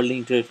is the worldly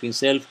interacting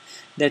self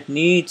that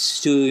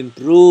needs to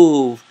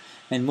improve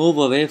and move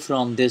away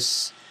from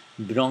this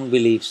wrong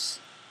beliefs.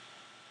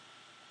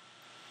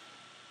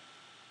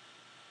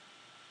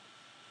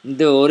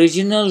 The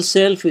original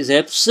self is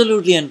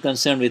absolutely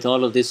unconcerned with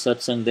all of this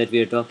satsang that we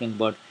are talking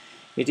about.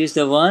 It is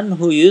the one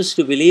who used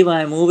to believe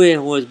I am Uwe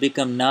who has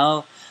become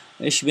now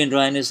Ich bin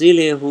reine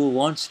Seele, who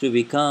wants to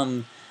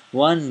become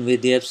one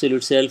with the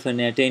Absolute Self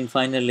and attain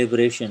final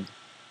liberation.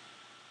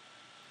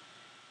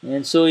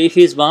 And so, if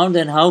he is bound,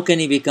 then how can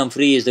he become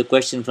free? Is the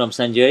question from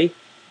Sanjay.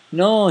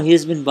 No, he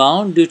has been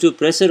bound due to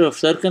pressure of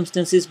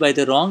circumstances by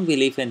the wrong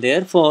belief, and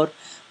therefore,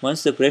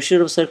 once the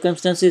pressure of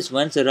circumstances,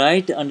 once the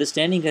right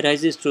understanding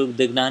arises through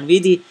the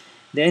Gnanvidhi,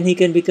 then he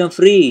can become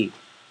free.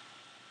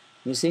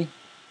 You see,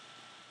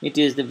 it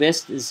is the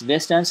best. His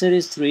best answer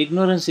is through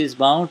ignorance he is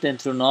bound,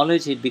 and through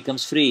knowledge it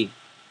becomes free.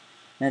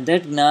 And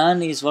that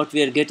Gnan is what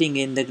we are getting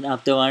in the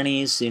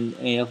Aptavanis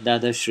of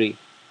Dadashri.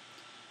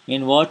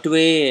 In what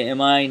way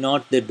am I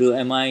not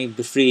am I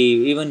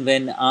free? Even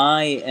when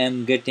I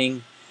am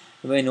getting,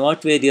 in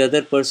what way the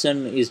other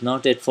person is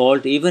not at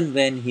fault, even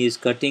when he is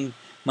cutting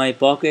my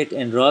pocket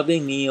and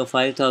robbing me of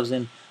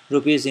 5,000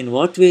 rupees, in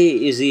what way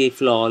is he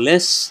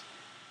flawless?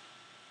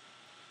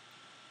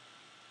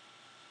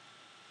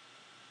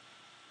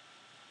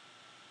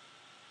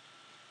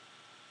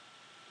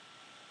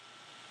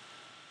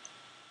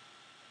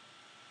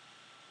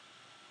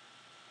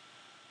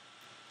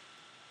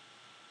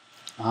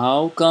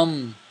 How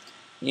come?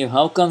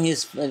 How come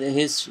his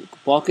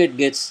pocket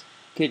gets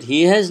hit?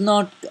 He has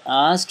not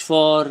asked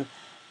for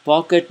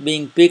pocket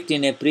being picked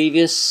in a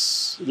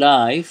previous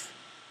life.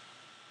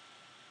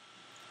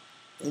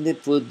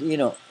 If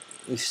you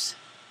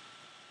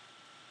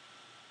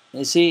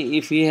see,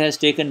 if he has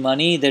taken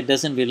money that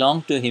doesn't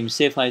belong to him,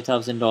 say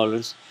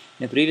 $5,000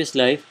 in a previous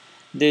life,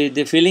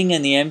 the filling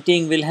and the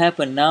emptying will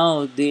happen.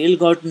 Now the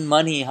ill-gotten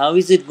money, how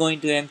is it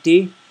going to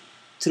empty?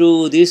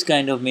 Through these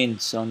kind of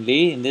means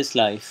only in this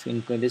life,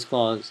 in this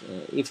cause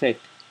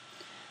effect.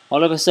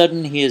 All of a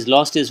sudden he has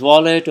lost his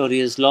wallet or he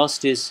has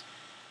lost his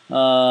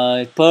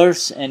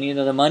purse, and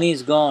the money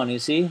is gone. You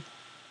see,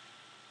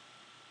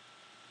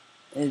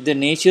 the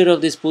nature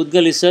of this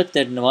pudgal is such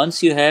that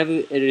once you have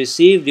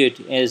received it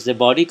as the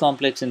body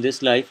complex in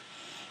this life,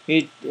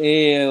 it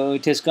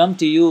has come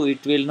to you.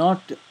 It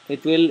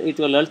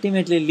will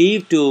ultimately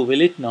leave to, will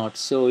it not?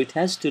 So it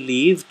has to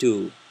leave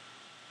to.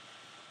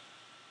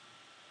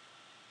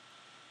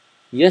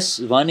 Yes,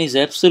 one is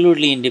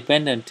absolutely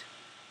independent.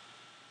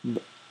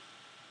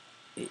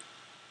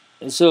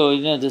 So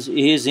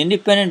he is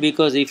independent,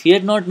 because if he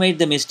had not made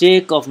the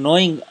mistake of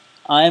knowing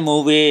I am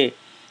away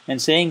and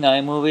saying I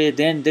am away,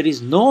 then there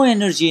is no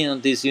energy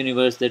in this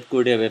universe that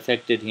could have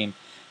affected him.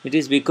 It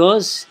is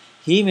because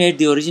he made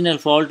the original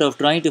fault of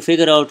trying to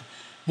figure out,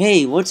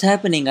 hey, what's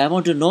happening? I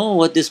want to know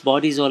what this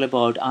body is all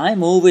about. I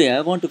am away.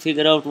 I want to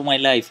figure out my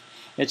life,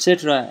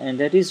 etc. And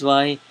that is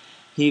why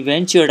he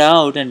ventured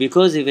out, and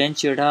because he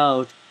ventured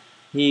out,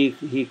 he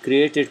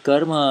created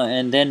karma,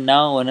 and then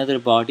now another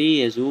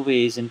body as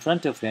Uve is in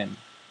front of him.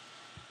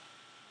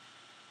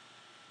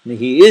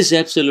 He is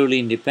absolutely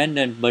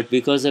independent, but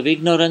because of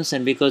ignorance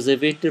and because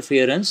of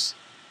interference,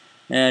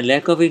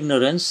 lack of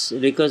ignorance,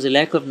 because of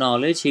lack of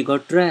knowledge, he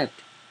got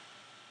trapped.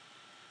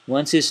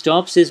 Once he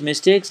stops his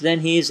mistakes,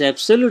 then he is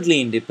absolutely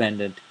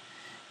independent.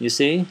 You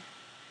see?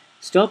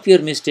 Stop your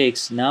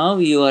mistakes. Now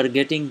you are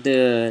getting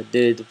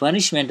the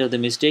punishment of the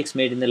mistakes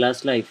made in the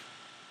last life.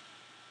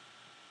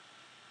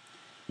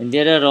 And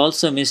there are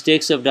also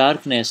mistakes of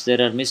darkness.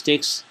 There are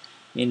mistakes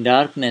in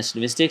darkness.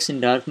 Mistakes in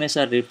darkness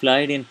are dealt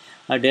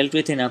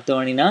with in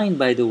Aptavani 9,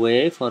 by the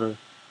way.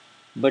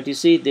 But you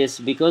see, this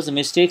because the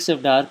mistakes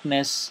of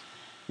darkness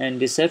and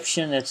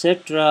deception,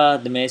 etc.,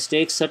 the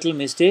mistakes, subtle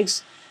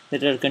mistakes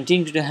that are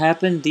continuing to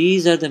happen,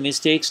 these are the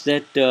mistakes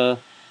that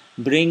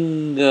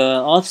bring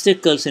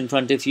obstacles in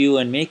front of you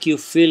and make you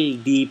feel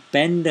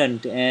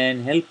dependent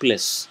and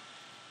helpless.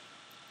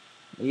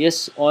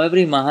 Yes,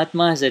 every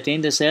Mahatma has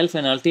attained the self,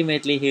 and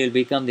ultimately he will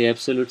become the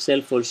absolute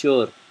self for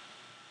sure.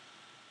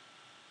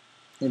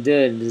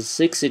 The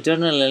six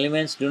eternal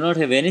elements do not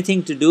have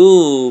anything to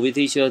do with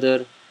each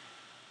other,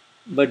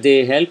 but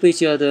they help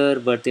each other,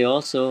 but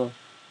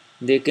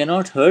they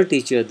cannot hurt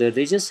each other,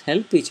 they just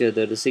help each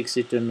other, the six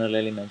eternal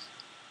elements.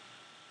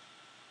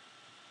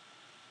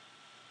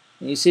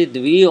 You see,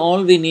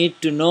 we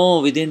need to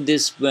know within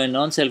this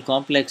non-self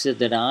complex is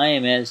that I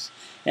am as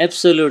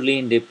absolutely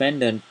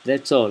independent,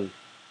 that's all.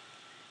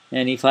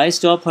 And if I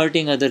stop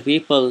hurting other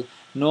people,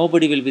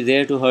 nobody will be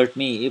there to hurt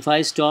me. If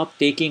I stop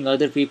taking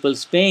other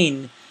people's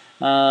pain,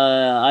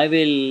 I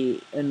will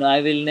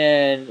not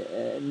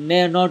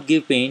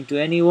give pain to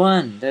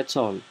anyone. That's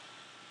all.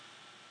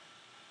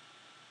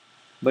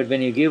 But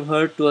when you give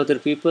hurt to other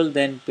people,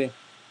 then pain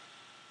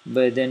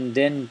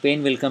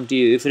will come to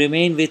you. If you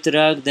remain with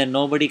rag, then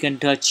nobody can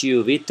touch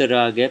you. With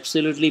rag,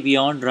 absolutely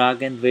beyond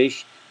rag and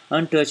vish,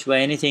 untouched by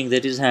anything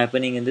that is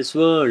happening in this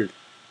world.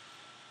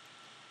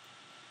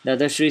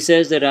 Dadashri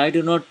says that I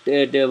do not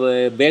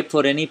beg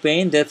for any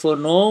pain, therefore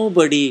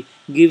nobody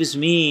gives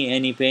me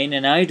any pain,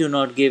 and I do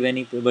not give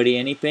anybody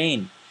any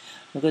pain.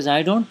 Because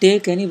I don't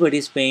take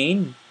anybody's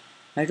pain,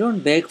 I don't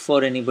beg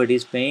for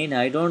anybody's pain,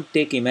 I don't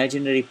take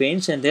imaginary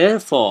pains, and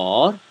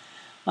therefore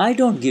I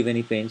don't give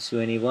any pains to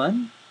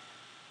anyone.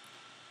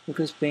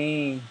 Because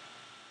pain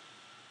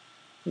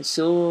is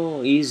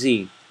so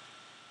easy.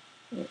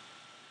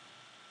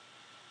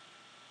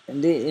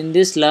 In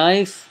this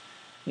life,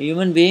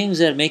 human beings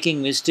are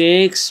making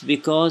mistakes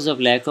because of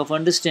lack of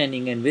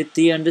understanding, and with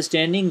the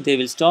understanding, they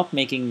will stop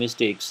making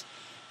mistakes.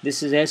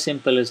 This is as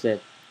simple as that.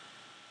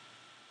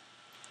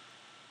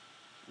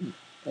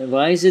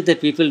 Why is it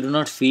that people do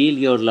not feel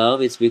your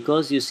love? It's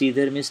because you see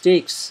their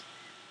mistakes.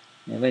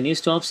 And when you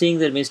stop seeing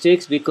their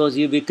mistakes because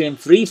you became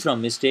free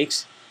from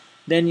mistakes,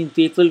 then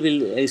people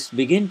will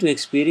begin to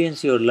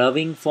experience your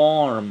loving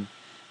form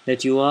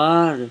that you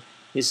are.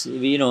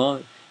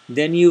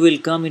 Then you will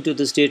come into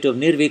the state of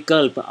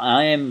nirvikalp.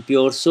 I am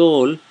pure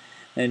soul,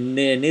 and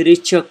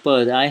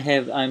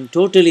nirichakpad. I'm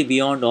totally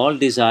beyond all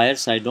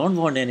desires. I don't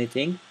want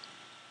anything.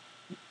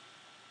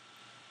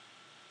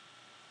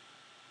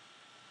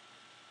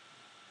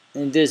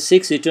 And the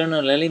six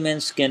eternal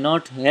elements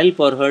cannot help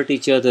or hurt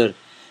each other.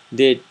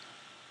 They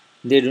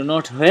do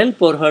not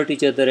help or hurt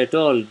each other at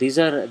all.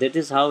 That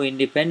is how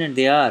independent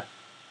they are.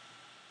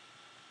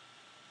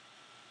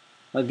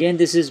 Again,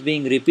 this is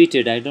being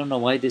repeated. I don't know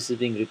why this is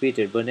being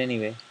repeated, but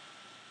anyway.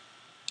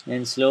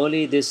 And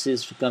slowly this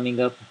is coming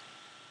up.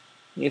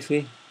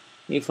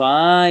 If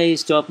I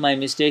stop my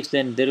mistakes,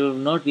 then there will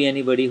not be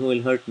anybody who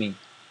will hurt me.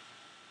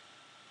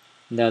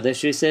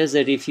 Dadashri says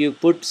that if you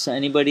put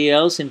anybody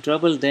else in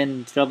trouble,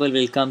 then trouble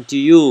will come to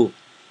you.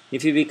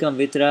 If you become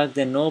vitrag,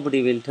 then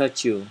nobody will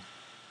touch you.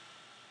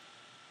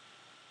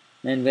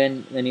 And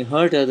when you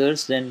hurt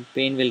others, then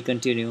pain will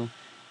continue.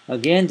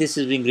 Again, this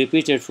is being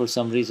repeated for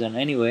some reason.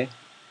 Anyway,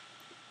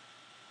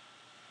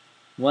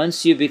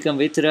 once you become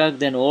vitrag,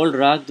 then all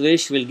rag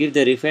dvesh will give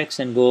their effects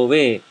and go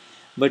away.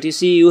 But you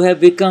see, you have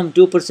become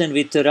 2%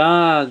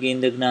 vitrag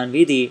in the Gnan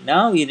Vidhi.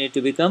 Now you need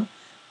to become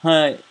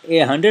 100%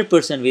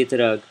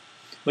 vitrag.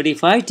 But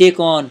if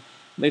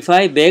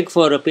I beg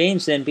for a pain,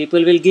 then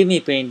people will give me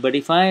pain. But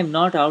if I am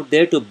not out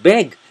there to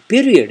beg,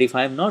 period, if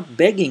I am not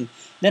begging,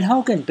 then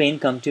how can pain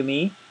come to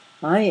me?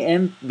 I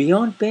am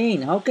beyond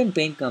pain. How can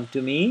pain come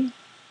to me?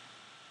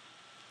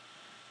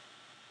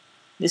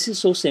 This is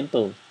so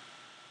simple.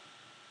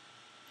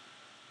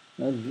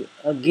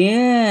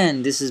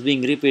 Again, this is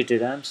being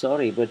repeated. I'm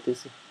sorry, but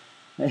this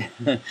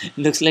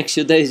looks like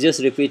Shuddha is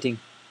just repeating.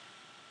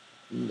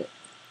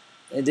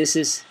 This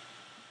is,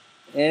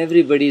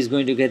 everybody is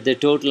going to get the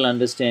total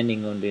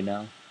understanding only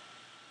now.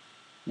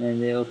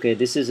 And okay,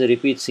 this is a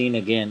repeat scene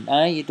again.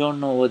 I don't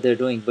know what they're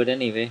doing, but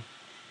anyway,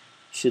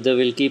 Shuddha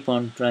will keep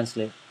on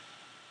translating.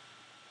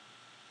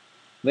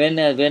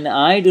 When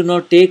I do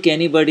not take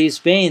anybody's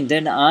pain,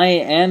 then I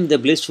am the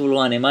blissful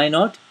one, am I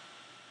not?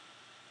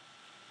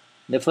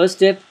 The first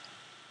step,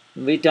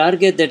 we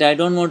target that I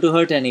don't want to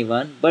hurt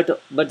anyone, but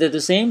at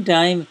the same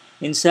time,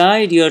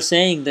 inside you are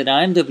saying that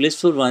I am the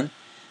blissful one,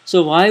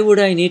 so why would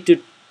I need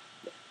to?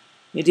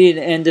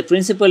 And the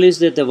principle is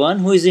that the one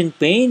who is in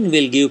pain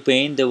will give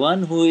pain, the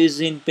one who is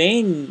in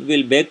pain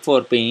will beg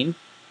for pain.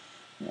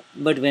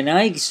 But when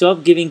I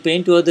stop giving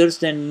pain to others,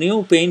 then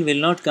new pain will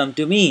not come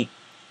to me.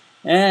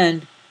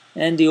 And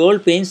the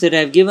old pains that I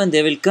have given,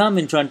 they will come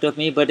in front of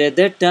me, but at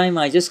that time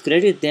I just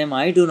credit them.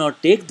 I do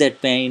not take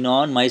that pain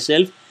on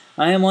myself.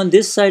 I am on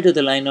this side of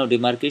the line of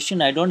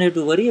demarcation. I don't have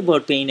to worry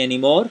about pain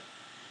anymore,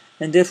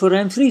 and therefore I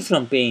am free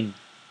from pain.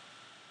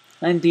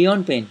 I am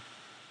beyond pain.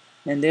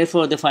 And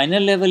therefore the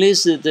final level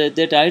is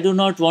that I do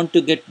not want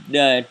to get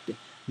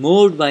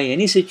moved by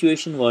any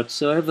situation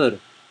whatsoever.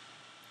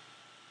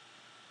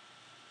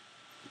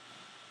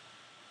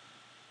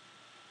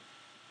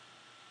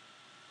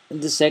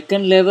 The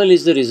second level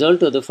is the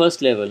result of the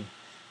first level.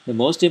 The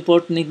most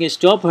important thing is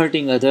stop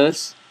hurting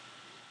others.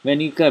 When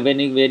you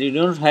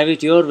don't have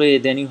it your way,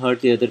 then you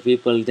hurt the other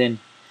people. Then,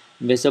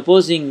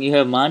 supposing you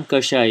have man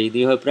kashai,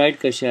 you have pride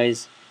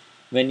kashais.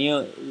 When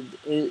you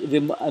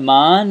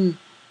man,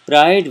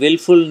 pride,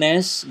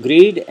 willfulness,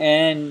 greed,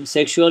 and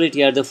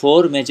sexuality are the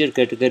four major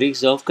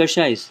categories of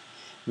kashais.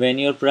 When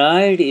your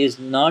pride is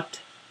not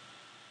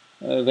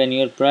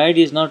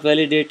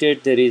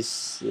validated, there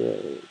is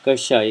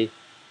kashai.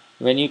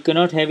 When you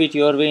cannot have it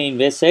your way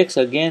in sex,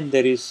 again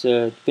there is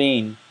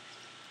pain.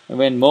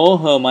 When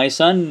my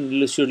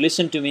son should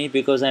listen to me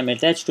because I am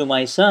attached to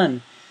my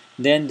son,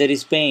 then there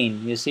is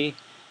pain, you see.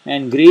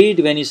 And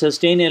greed, when you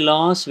sustain a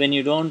loss, when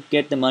you don't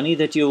get the money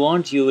that you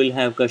want, you will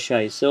have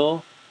kashai.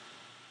 So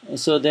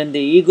then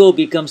the ego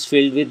becomes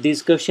filled with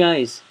these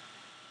kashais.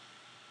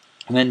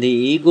 When the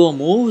ego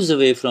moves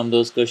away from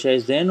those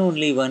kashais, then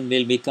only one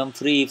will become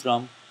free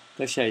from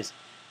kashais.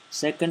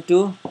 Second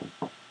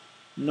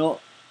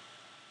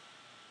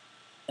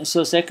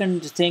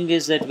thing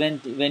is that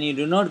when you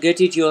do not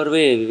get it your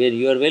way, when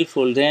you are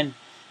willful, then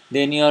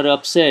you are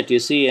upset, you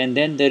see, and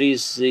then there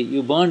is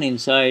you burn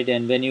inside,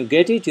 and when you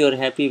get it, you are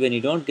happy. When you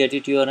don't get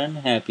it, you are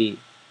unhappy.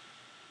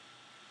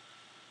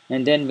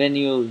 And then when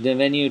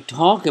you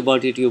talk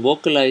about it, you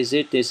vocalize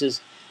it. This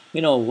is,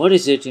 what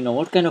is it?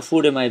 What kind of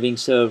food am I being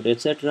served,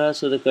 etc.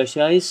 So the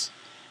kashais,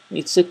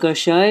 it's the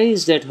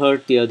kashais that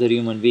hurt the other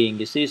human being.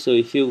 You see, so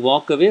if you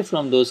walk away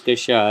from those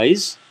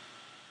kashais,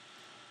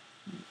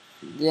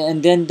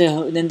 and then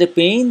the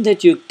pain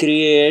that you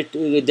create,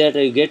 that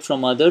you get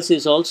from others,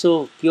 is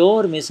also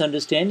pure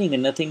misunderstanding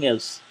and nothing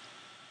else.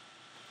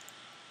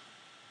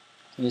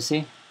 You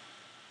see,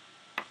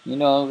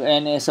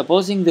 And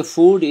supposing the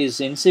food is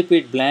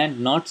insipid, bland,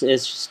 not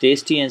as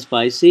tasty and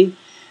spicy,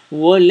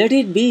 well, let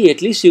it be.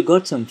 At least you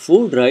got some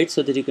food, right?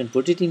 So that you can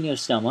put it in your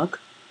stomach.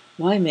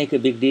 Why make a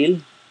big deal?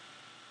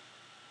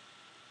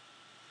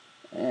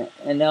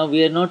 And now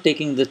we are not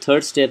taking the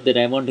third step, that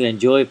I want to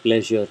enjoy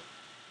pleasure.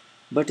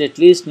 But at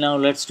least now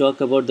let's talk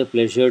about the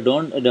pleasure.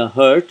 Don't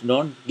hurt.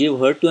 Don't give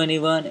hurt to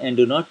anyone, and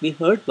do not be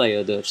hurt by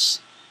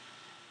others.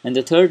 And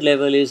the third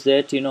level is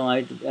that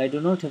I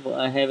do not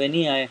have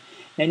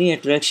any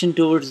attraction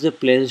towards the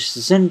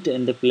pleasant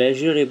and the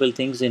pleasurable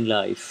things in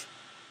life.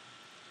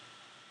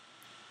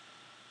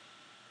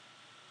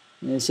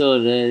 And so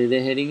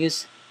the heading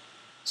is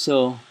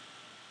so.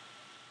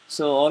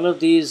 So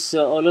this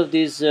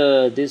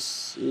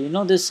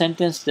this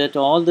sentence, that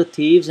all the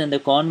thieves and the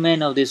con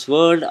men of this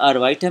world are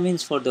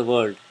vitamins for the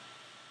world.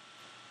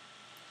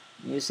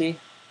 You see,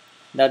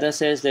 Dada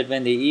says that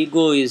when the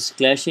ego is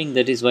clashing,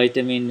 that is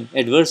vitamin.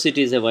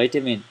 Adversity is a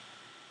vitamin.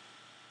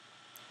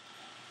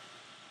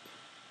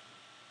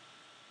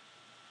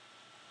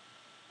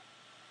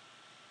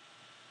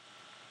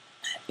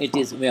 It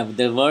is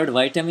the word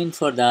vitamin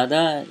for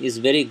Dada is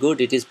very good.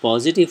 It is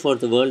positive for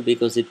the world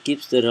because it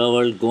keeps the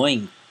world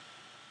going.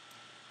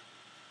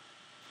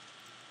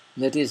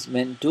 That is,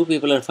 when two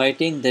people are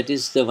fighting, that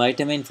is the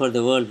vitamin for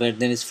the world. Where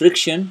there is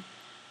friction,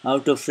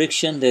 out of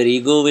friction their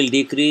ego will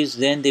decrease,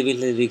 then they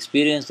will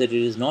experience that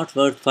it is not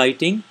worth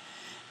fighting,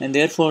 and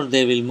therefore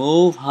they will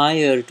move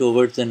higher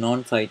towards the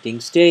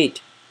non-fighting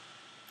state.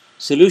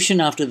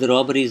 Solution after the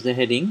robbery is the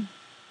heading.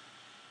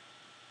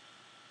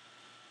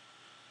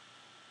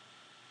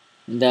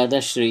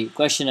 Dadashri,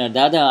 questioner,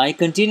 Dada, I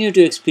continue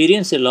to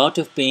experience a lot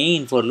of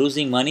pain for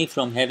losing money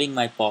from having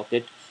my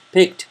pocket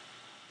picked.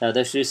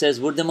 Dadashri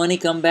says, would the money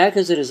come back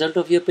as a result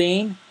of your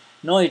pain?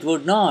 No, it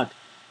would not.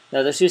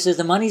 Dadashri says,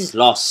 the money is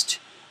lost.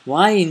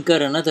 Why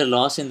incur another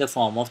loss in the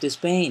form of this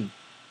pain?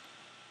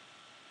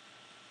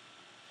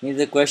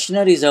 The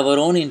questioner is our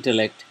own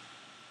intellect,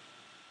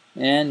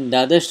 and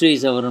Dadashri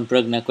is our own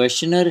prajna.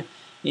 Questioner,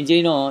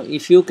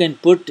 if you can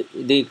put,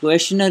 the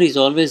questioner is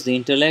always the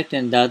intellect,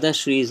 and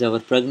Dadashri is our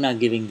prajna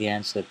giving the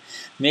answer.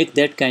 Make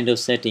that kind of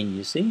setting,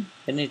 you see,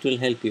 and it will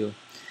help you.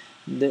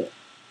 The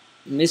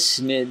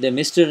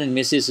Mr. and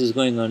Mrs. is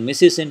going on.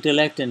 Mrs.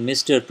 Intellect and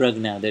Mr.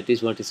 Prajna, that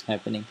is what is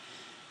happening.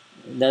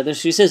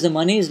 She says the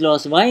money is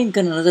lost. Why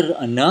incur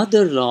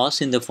another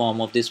loss in the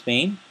form of this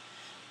pain?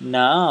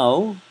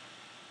 Now,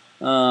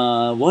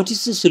 what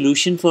is the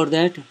solution for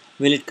that?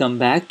 Will it come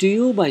back to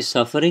you by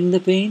suffering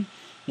the pain?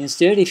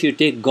 Instead, if you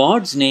take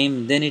God's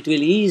name, then it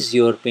will ease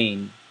your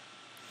pain.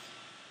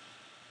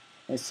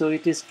 So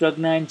it is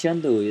Prajna and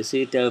Chandu. You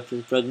see,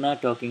 Prajna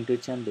talking to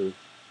Chandu.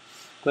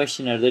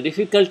 Questioner, the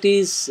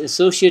difficulties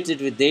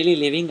associated with daily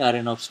living are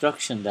an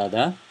obstruction,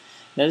 Dada.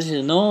 Dada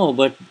says, no,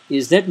 but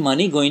is that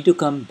money going to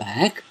come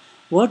back?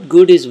 What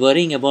good is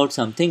worrying about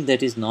something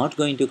that is not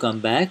going to come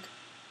back?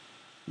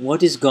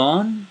 What is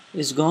gone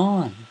is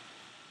gone.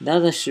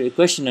 Dada,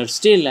 questioner,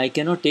 still I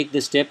cannot take the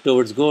step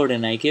towards God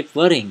and I keep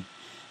worrying.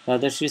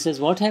 Dada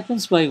says, what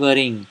happens by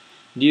worrying?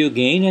 Do you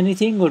gain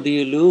anything or do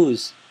you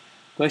lose?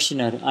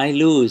 Questioner, I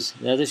lose.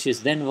 Dada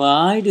says, then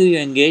why do you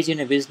engage in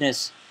a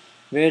business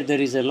where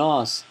there is a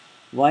loss?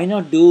 Why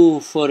not do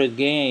for a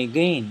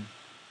gain?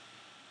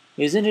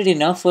 Isn't it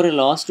enough for a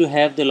loss to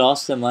have the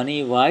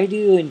money? Why do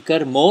you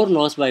incur more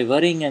loss by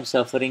worrying and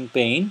suffering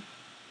pain?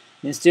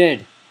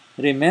 Instead,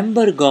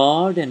 remember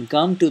God and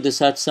come to the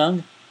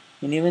satsang,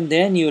 and even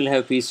then you will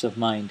have peace of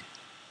mind.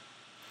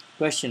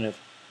 Questioner,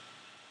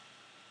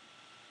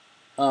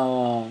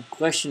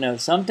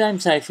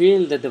 sometimes I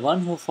feel that the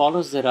one who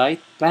follows the right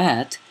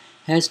path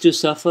has to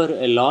suffer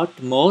a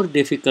lot more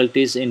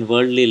difficulties in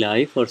worldly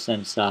life or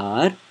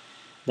sansar.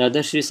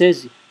 Dadashri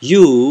says,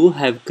 you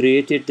have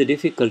created the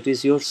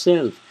difficulties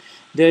yourself.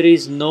 There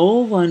is no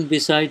one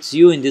besides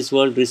you in this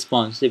world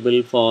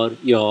responsible for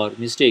your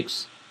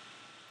mistakes.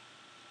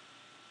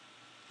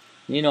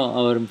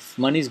 Our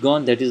money is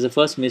gone. That is the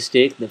first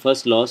mistake, the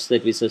first loss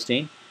that we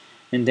sustain.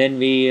 And then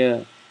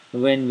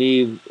when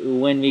we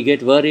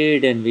get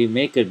worried and we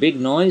make a big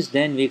noise,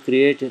 then we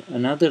create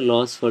another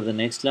loss for the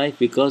next life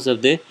because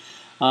of the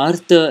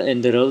Artha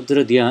and the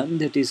Raudra Dhyan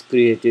that is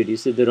created. You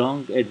see the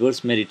wrong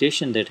adverse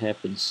meditation that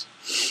happens.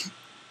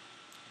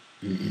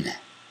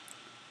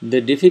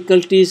 The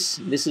difficulties,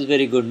 this is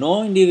very good.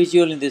 No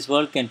individual in this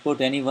world can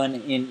put anyone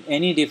in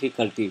any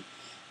difficulty.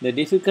 The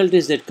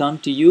difficulties that come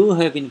to you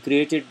have been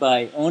created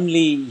by only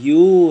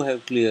you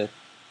have clear.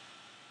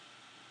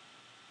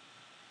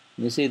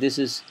 You see, this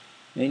is,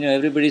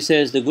 everybody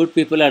says the good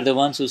people are the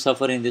ones who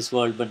suffer in this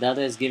world, but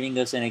Dada is giving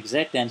us an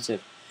exact answer.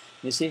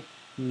 You see,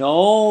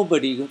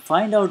 nobody,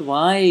 find out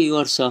why you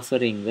are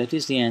suffering. That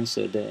is the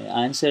answer. The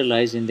answer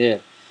lies in there.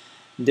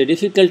 The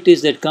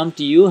difficulties that come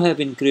to you have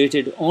been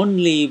created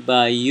only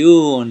by you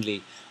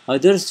only.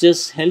 Others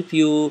just help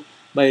you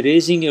by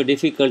raising your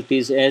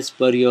difficulties as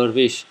per your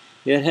wish.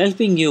 They are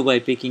helping you by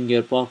picking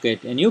your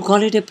pocket. And you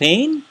call it a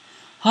pain?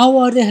 How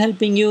are they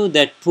helping you?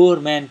 That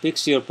poor man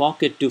picks your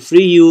pocket to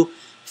free you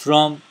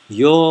from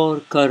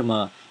your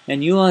karma.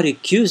 and you are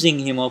accusing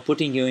him of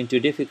putting you into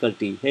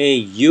difficulty. Hey,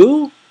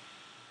 you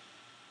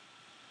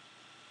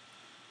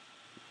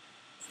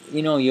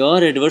know, your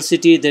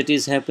adversity that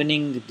is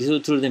happening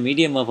through the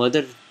medium of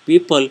other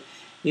people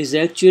is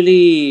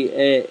actually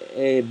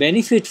a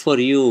benefit for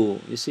you.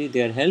 You see,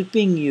 they are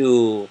helping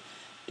you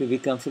to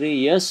become free.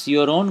 Yes,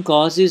 your own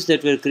causes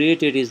that were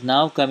created is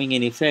now coming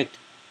in effect.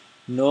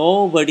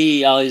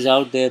 Nobody is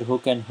out there who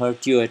can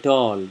hurt you at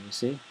all. You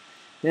see,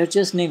 they are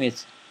just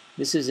limits.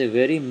 This is a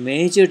very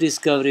major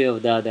discovery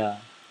of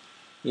Dada.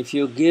 If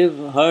you give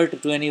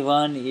hurt to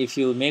anyone, if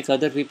you make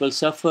other people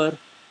suffer,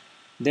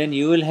 then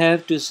you will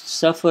have to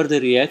suffer the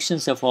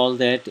reactions of all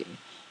that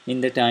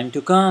in the time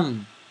to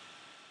come.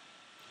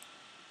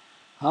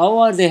 How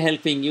are they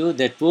helping you?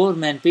 That poor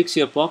man picks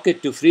your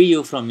pocket to free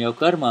you from your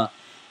karma,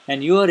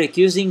 and you are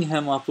accusing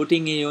him of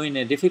putting you in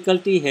a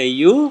difficulty. Hey,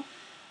 you!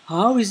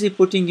 How is he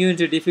putting you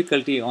into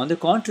difficulty? On the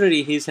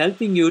contrary, he is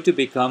helping you to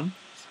become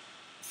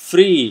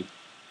free.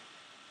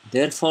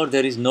 Therefore,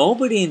 there is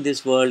nobody in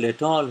this world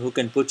at all who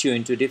can put you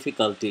into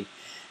difficulty.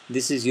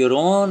 This is your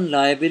own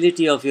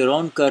liability of your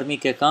own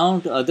karmic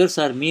account. Others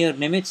are mere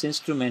nimitz,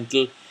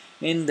 instrumental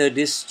in the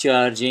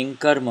discharging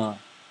karma.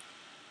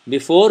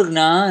 Before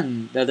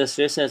Gnan,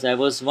 Dadashri says, I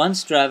was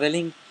once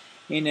traveling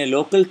in a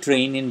local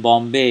train in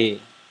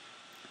Bombay.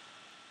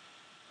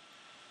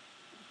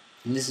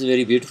 And this is a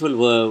very beautiful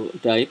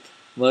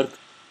work.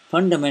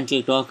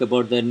 Fundamental talk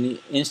about the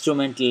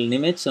instrumental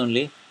nimitz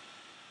only.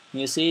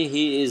 You see,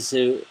 he is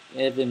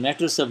in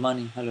matters of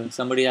money. Hello,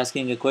 somebody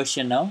asking a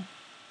question now.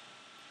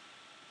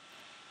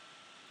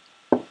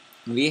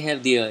 We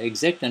have the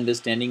exact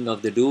understanding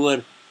of the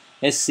doer.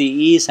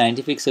 SCE,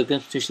 scientific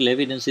circumstantial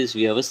evidence, is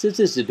Vyavasthit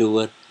is the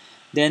doer.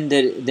 Then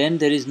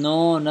there is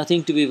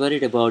nothing to be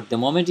worried about. The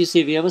moment you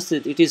say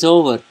Vyavasthit, it is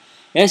over.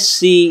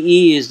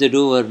 SCE is the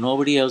doer,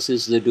 nobody else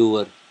is the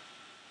doer.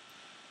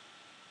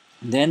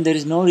 Then there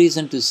is no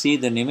reason to see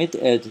the nimit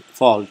at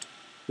fault.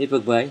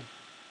 Deepak Bhai.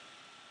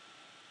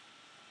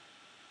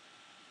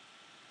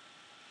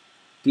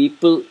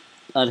 People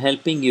are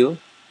helping you.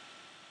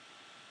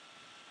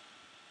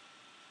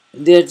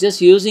 They are just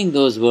using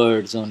those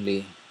words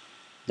only.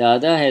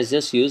 Dada has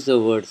just used the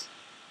words.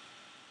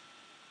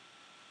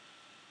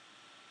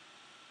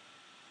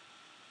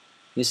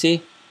 You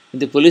see,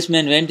 the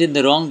policeman went in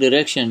the wrong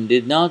direction.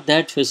 Did not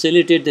that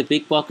facilitate the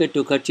pickpocket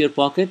to cut your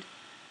pocket?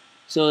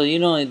 So, you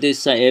know,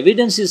 these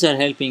evidences are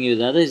helping you.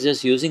 Dada is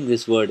just using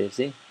this word, you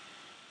see.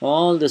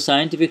 All the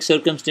scientific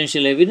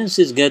circumstantial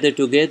evidences gather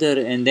together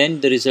and then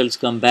the results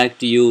come back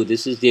to you.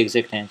 This is the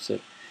exact answer.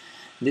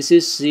 This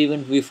is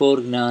even before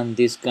Gnan,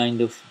 this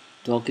kind of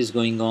talk is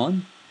going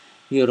on.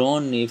 Your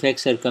own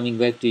effects are coming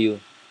back to you.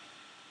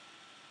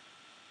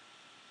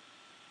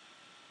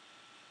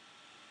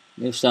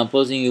 If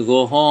supposing you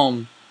go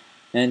home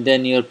and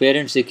then your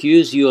parents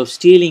accuse you of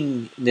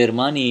stealing their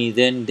money,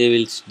 then they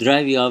will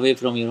drive you away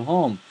from your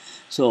home.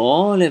 So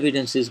all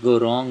evidences go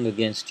wrong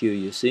against you,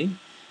 you see.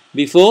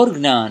 Before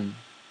Gnan,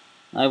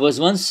 I was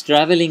once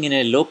traveling in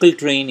a local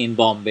train in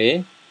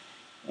Bombay.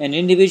 An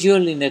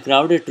individual in the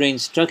crowded train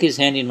stuck his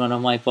hand in one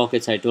of my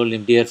pockets. I told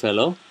him, dear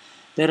fellow,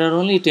 there are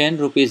only 10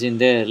 rupees in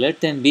there, let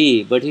them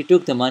be, but he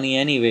took the money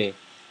anyway.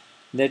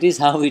 That is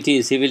how it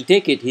is. He will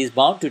take it. He is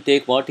bound to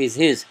take what is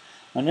his.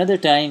 Another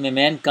time, a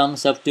man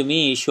comes up to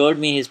me, showed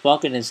me his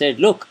pocket and said,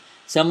 look,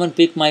 someone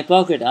picked my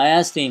pocket. I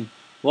asked him,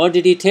 what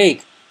did he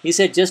take? He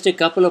said, just a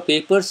couple of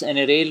papers and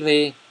a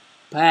railway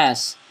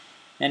pass.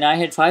 And I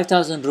had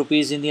 5,000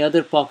 rupees in the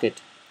other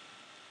pocket.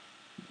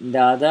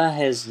 Dada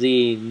has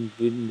the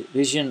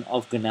vision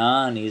of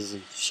Gnan he is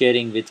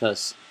sharing with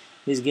us.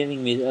 He is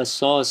giving me a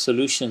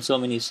solution, so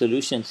many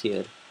solutions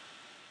here.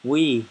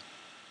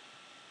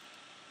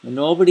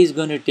 Nobody is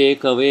going to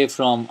take away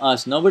from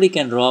us. Nobody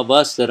can rob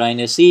us the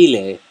reine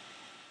seele.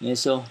 Yeah,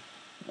 so,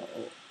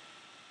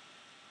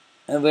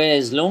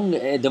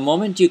 the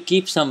moment you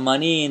keep some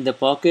money in the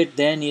pocket,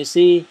 then you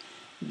see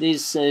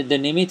this the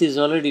nimit is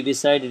already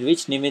decided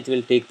which nimit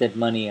will take that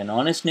money, an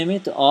honest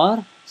nimit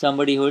or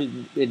somebody who will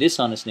be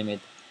dishonest nimit.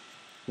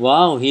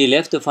 Wow, he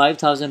left the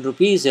 5,000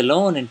 rupees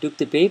alone and took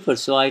the paper.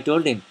 So I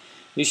told him,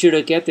 you should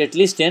have kept at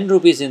least 10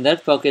 rupees in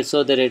that pocket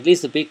so that at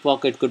least the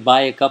pickpocket could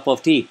buy a cup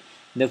of tea.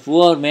 The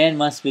poor man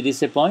must be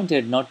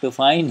disappointed not to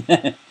find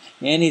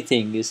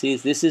anything. You see,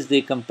 this is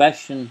the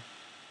compassion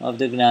of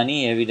the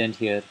Gnani evident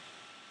here.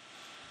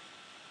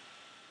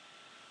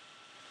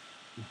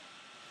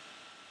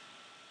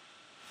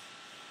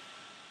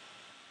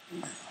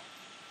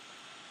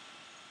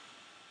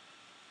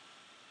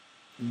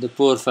 The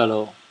poor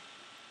fellow.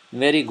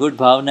 Very good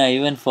bhavna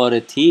even for a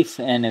thief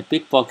and a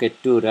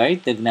pickpocket too,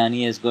 right? The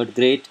Gnani has got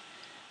great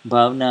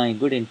bhavna and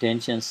good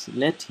intentions.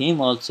 Let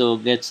him also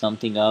get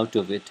something out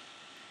of it.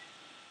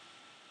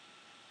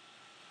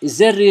 Is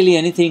there really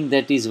anything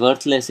that is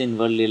worthless in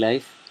worldly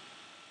life?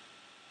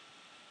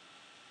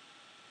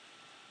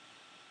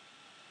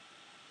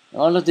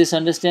 All of this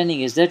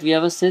understanding, is that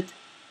Vyavasthit?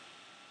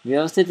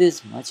 Vyavasthit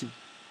is much.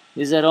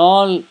 These are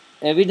all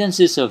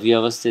evidences of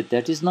Vyavasthit.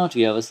 That is not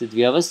Vyavasthit.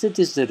 Vyavasthit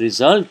is the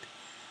result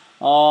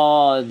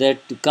all that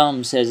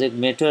comes as a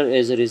matter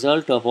as a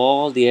result of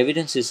all the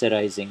evidences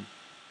arising.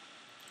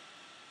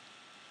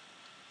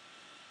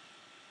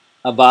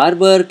 A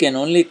barber can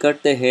only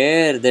cut the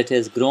hair that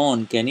has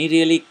grown. Can he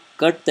really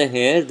cut the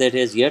hair that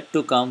has yet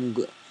to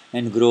come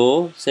and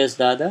grow? Says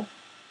Dada.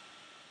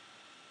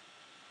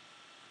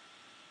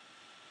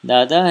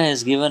 Dada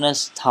has given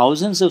us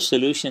thousands of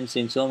solutions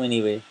in so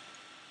many ways.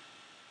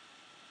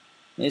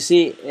 You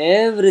see,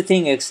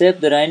 everything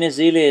except the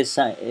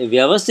Rhinozele,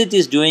 Vyavasthit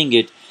is doing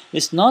it.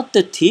 It's not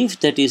the thief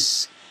that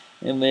is.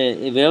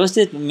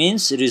 Vyavasthit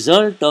means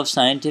result of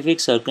scientific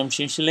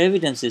circumstantial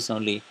evidences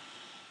only.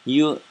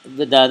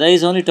 The Dada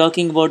is only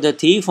talking about the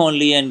thief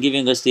only and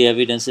giving us the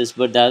evidences,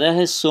 but Dada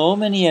has so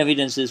many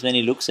evidences when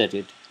he looks at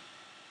it.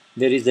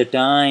 There is the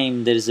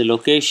time, there is the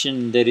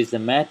location, there is the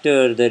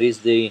matter, there is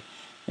the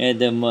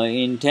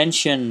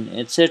intention,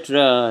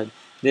 etc.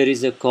 There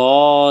is a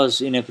cause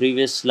in a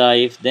previous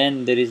life,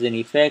 then there is an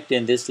effect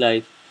in this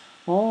life.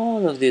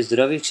 All of this,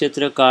 Ravi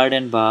Kshetra, Card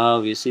and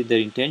Bhav, you see the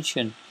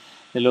intention,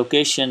 the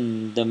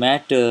location, the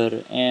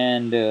matter,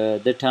 and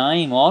the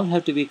time, all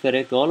have to be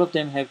correct. All of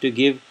them have to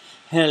give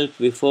help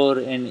before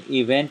an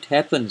event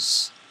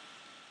happens.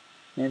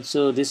 And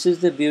so this is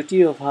the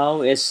beauty of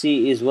how SC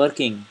is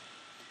working.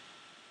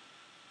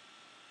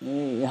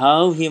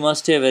 How he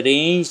must have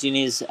arranged in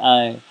his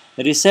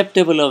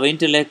receptacle of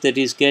intellect that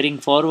he is carrying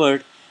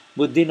forward,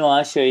 Buddhi no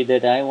Ashay,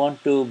 that I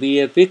want to be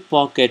a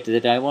pickpocket,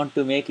 that I want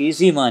to make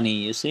easy money,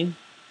 you see.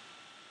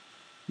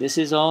 This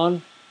is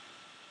all,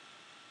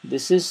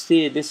 this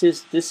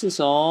is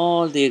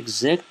all the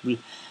exact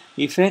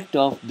effect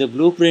of the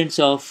blueprints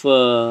of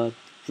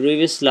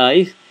previous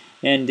life,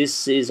 and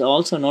this is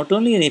also not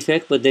only an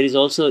effect, but there is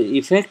also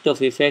effect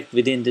of effect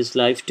within this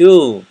life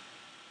too.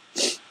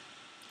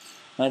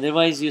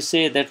 Otherwise you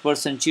say that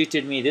person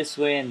cheated me this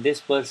way, and this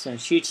person,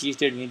 she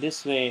cheated me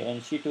this way,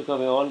 and she took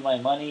away all my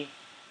money,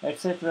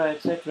 etc.,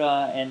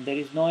 etc., and there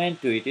is no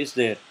end to it, is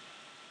there?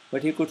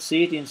 But he could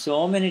see it in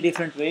so many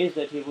different ways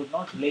that he would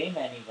not blame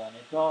anyone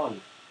at all.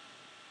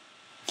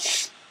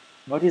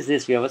 What is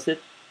this, Vyavasthit?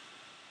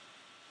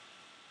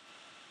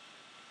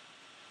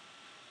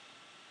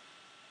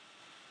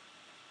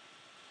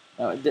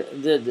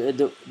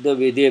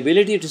 The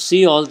ability to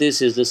see all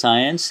this is the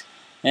science,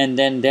 and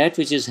then that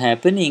which is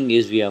happening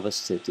is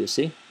Vyavasthit, you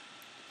see.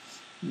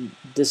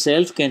 The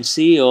self can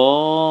see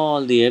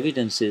all the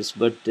evidences,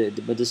 but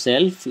the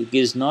self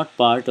is not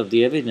part of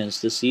the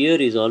evidence. The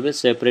seer is always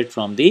separate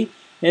from the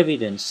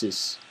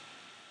evidences.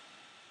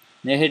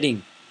 The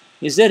heading.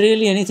 Is there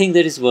really anything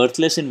that is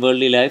worthless in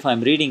worldly life? I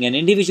am reading. An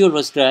individual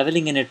was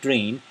travelling in a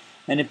train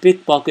and a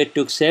pickpocket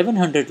took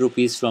 700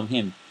 rupees from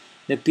him.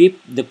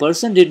 The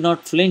person did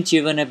not flinch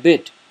even a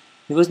bit.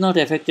 He was not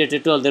affected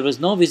at all. There was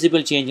no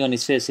visible change on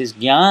his face. His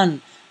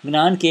Gnan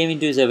came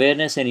into his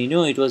awareness and he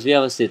knew it was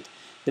Vyavasthit.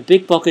 The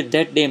pickpocket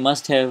that day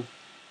must have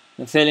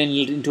fell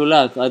into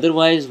luck.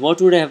 Otherwise,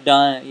 what would have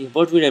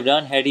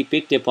done had he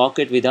picked a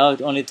pocket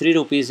without only 3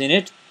 rupees in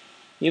it?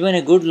 Even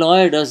a good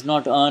lawyer does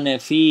not earn a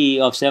fee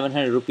of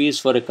 700 rupees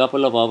for a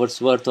couple of hours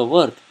worth of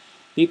work.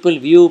 People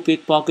view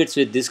pickpockets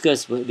with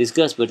disgust,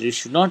 but it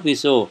should not be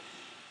so.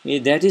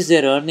 That is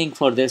their earning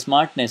for their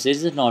smartness,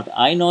 is it not?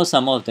 I know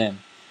some of them.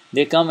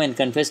 They come and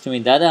confess to me,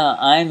 Dada,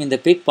 I am in the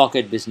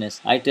pickpocket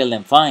business. I tell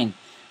them, fine,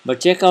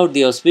 but check out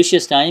the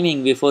auspicious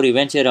timing before you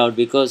venture out,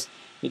 because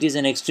it is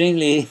an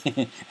extremely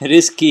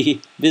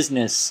risky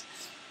business.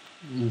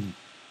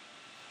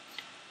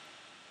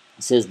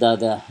 Says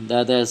Dada.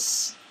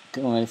 Dada's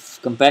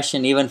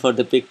compassion even for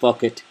the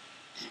pickpocket.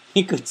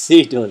 He could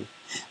see it all.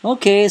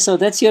 Okay, so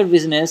that's your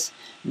business.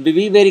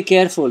 Be very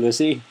careful, you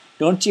see.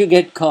 Don't you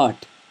get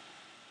caught.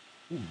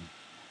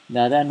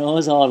 Dada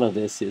knows all of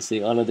this, you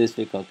see, all of this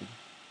pickpocket.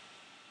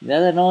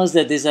 Dada knows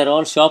that these are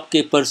all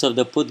shopkeepers of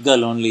the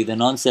Pudgal only, the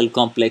non-self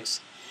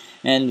complex.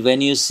 And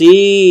when you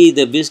see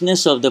the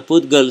business of the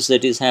Pudgals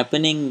that is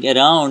happening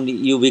around,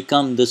 you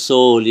become the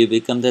soul, you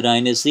become the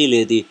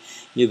Rhinozele,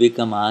 you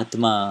become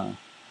Atma.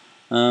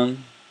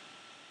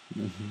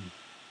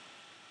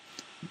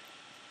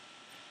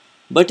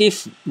 But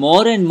if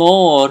more and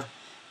more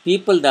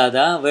people,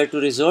 Dada, were to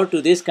resort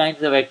to these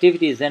kinds of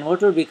activities, then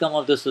what would become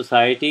of the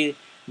society?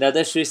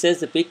 Dadashri says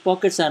the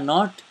pickpockets are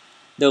not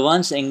the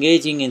ones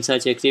engaging in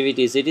such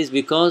activities. It is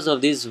because of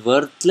these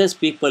worthless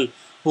people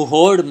who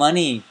hoard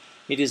money.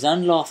 It is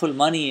unlawful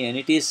money, and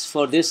it is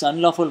for this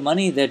unlawful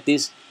money that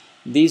these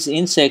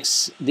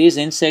insects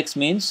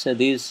means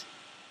this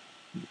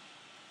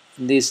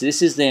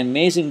is the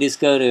amazing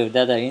discovery of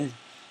Dada.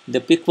 The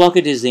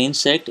pickpocket is the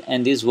insect,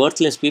 and these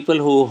worthless people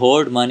who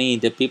hoard money,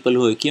 the people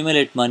who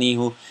accumulate money,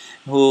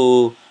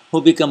 who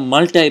become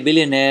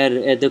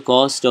multi-billionaire at the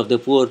cost of the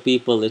poor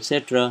people,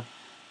 etc.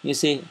 You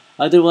see,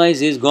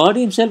 otherwise is God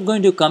himself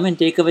going to come and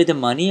take away the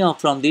money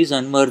from these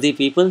unworthy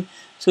people?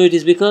 So it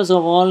is because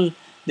of all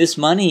this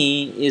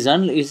money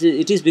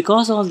it is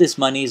because all this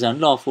money is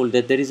unlawful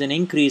that there is an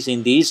increase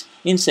in these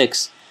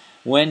insects.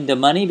 When the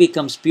money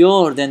becomes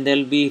pure, then there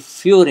will be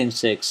fewer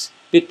insects,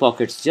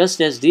 pickpockets. Just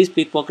as these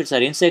pickpockets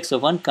are insects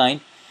of one kind,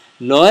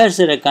 Lawyers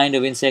are a kind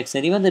of insects,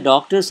 and even the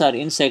doctors are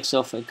insects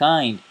of a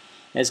kind.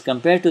 As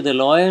compared to the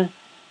lawyer,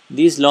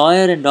 these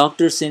lawyer and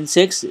doctors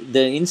insects,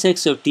 the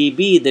insects of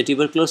TB, the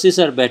tuberculosis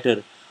are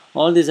better.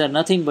 All these are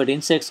nothing but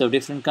insects of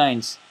different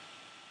kinds.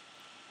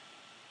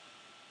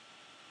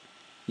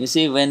 You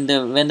see, when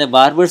the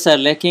barbers are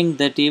lacking,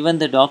 that even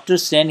the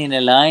doctors stand in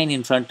a line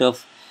in front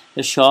of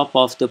the shop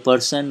of the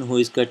person who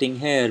is cutting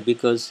hair,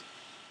 because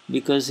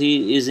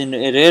he is in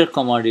a rare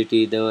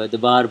commodity, the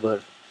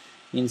barber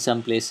in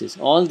some places.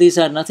 All these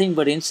are nothing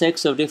but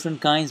insects of different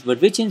kinds. But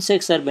which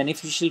insects are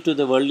beneficial to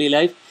the worldly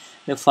life?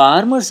 The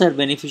farmers are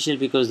beneficial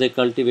because they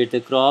cultivate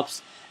the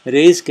crops,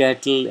 raise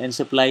cattle, and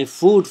supply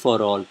food for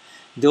all.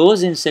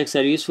 Those insects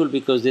are useful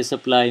because they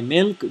supply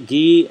milk,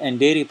 ghee, and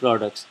dairy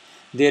products.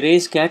 They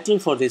raise cattle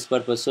for this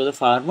purpose. So the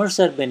farmers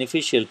are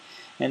beneficial.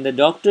 And the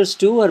doctors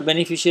too are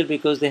beneficial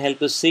because they help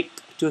the sick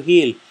to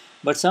heal.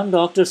 But some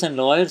doctors and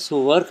lawyers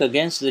who work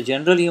against the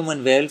general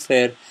human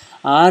welfare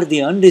are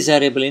the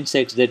undesirable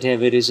insects that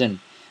have arisen.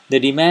 They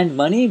demand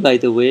money, by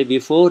the way,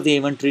 before they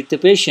even treat the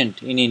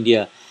patient in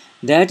India.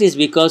 That is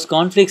because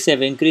conflicts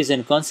have increased,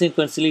 and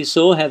consequently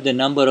so have the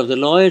number of the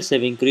lawyers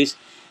have increased,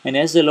 and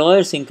as the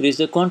lawyers increase,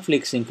 the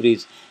conflicts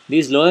increase.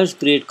 These lawyers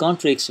create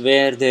conflicts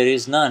where there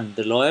is none.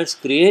 The lawyers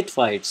create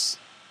fights.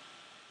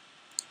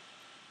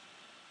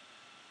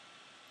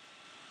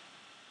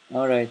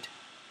 All right.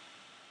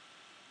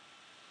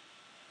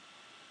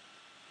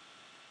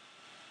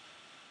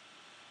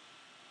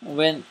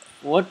 When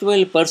what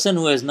will person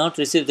who has not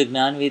received the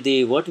Gnan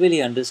Vidhi, what will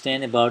he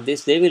understand about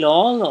this? They will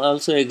all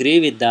also agree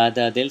with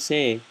Dada. They'll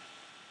say,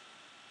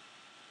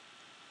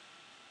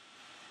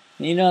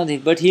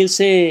 but he'll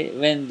say,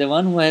 when the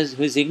one who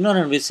is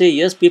ignorant will say,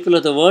 yes, people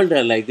of the world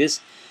are like this,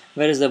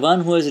 whereas the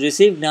one who has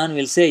received Gnan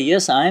will say,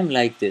 yes, I am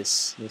like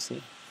this. You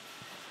see,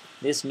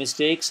 these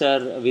mistakes are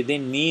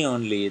within me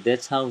only.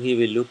 That's how he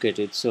will look at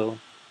it. So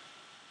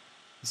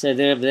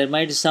there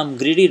might be some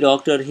greedy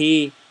doctor.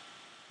 He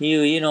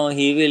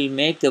will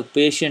make the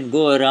patient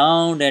go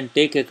around and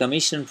take a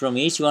commission from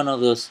each one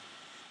of those.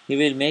 He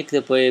will make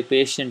the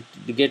patient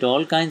get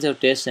all kinds of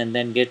tests and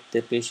then get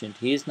the patient.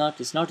 It's not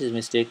his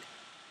mistake.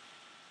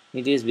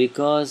 It is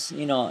because,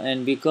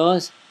 and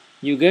because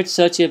you get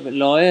such a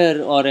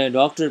lawyer or a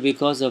doctor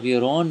because of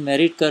your own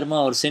merit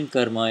karma or sin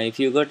karma. If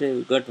you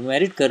got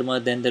merit karma,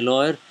 then the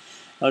lawyer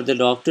or the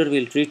doctor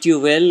will treat you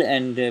well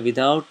and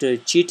without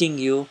cheating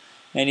you.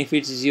 And if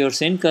it is your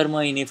sin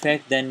karma in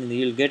effect, then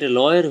you'll get a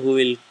lawyer who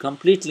will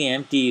completely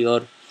empty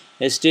your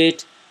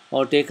estate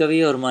or take away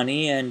your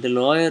money, and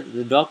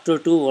the doctor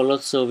too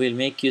also will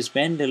make you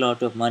spend a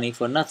lot of money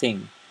for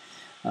nothing.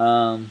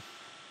 Um,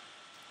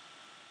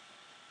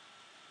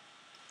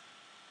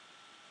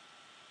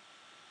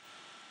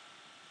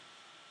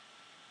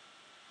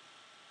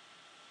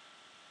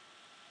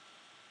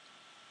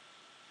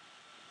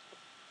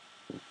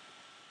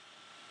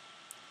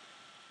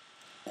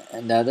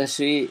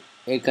 Dadashri,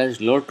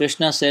 Lord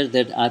Krishna says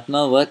that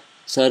Atmavat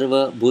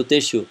Sarva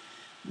Bhuteshu.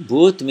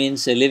 Bhut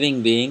means a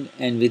living being,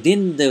 and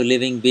within the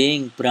living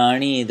being,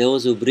 Prani,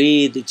 those who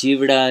breathe,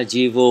 Jivda,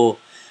 Jivo.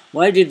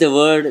 Why did the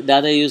word,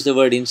 Dada use the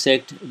word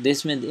insect?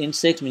 This means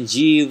insect means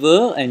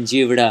Jiva and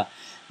Jivda.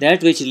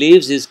 That which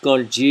lives is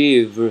called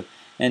Jiv,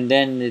 and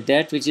then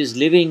that which is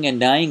living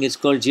and dying is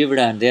called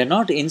Jivda. They are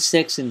not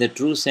insects in the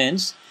true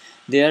sense,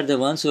 they are the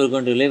ones who are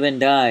going to live and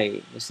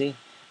die. You see?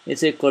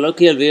 It's a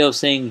colloquial way of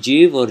saying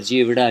Jiv or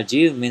Jivda.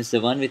 Jiv means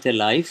the one with a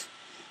life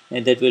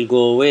and that will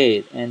go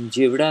away, and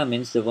Jivda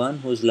means the one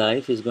whose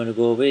life is going to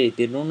go away.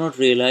 They do not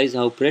realize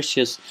how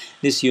precious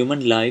this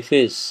human life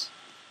is.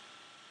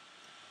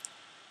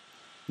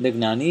 The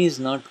Gnani is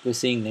not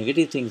saying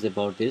negative things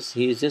about this,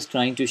 he is just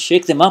trying to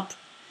shake them up.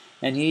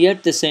 And he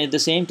at the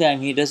same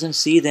time, he doesn't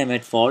see them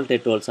at fault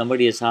at all.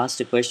 Somebody has asked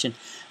a question,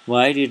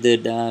 why did the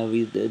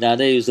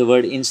Dada use the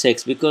word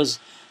insects? Because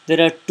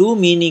there are two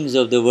meanings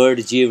of the word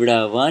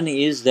Jivda. One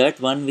is that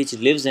one which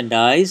lives and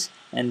dies,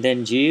 and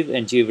then Jiv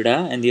and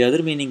Jivda, and the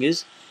other meaning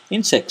is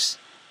insects.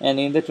 And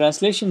in the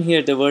translation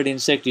here, the word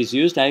insect is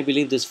used. I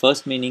believe this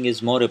first meaning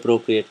is more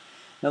appropriate.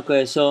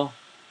 Okay, so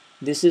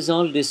this is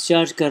all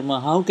discharge karma.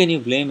 How can you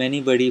blame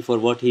anybody for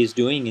what he is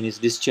doing in his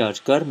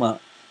discharge karma?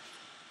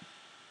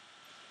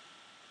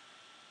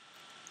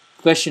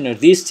 Questioner,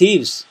 these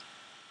thieves,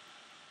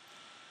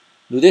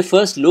 do they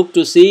first look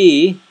to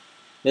see,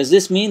 does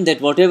this mean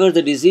that whatever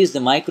the disease, the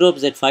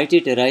microbes that fight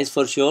it arise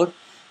for sure?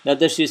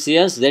 Dadashri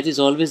says, that is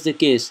always the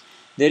case.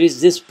 There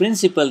is this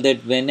principle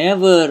that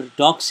whenever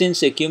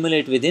toxins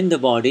accumulate within the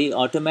body,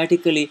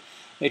 automatically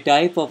a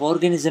type of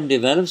organism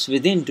develops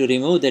within to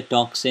remove the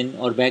toxin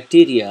or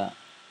bacteria.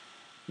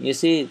 You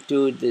see,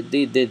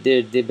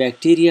 the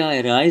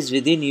bacteria arise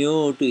within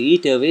you to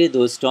eat away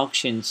those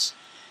toxins.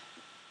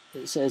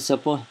 So,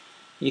 suppose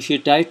if you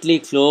tightly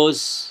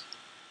close,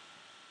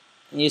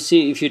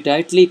 if you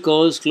tightly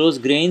close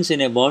grains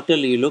in a bottle,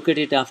 you look at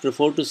it after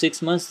 4 to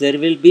 6 months, there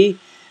will be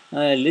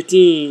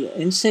little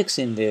insects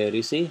in there,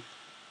 you see.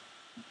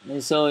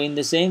 So in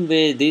the same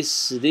way,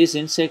 these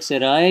insects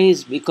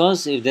arise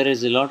because if there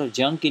is a lot of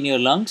junk in your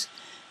lungs,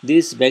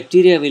 This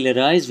bacteria will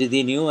arise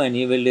within you and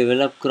you will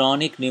develop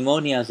chronic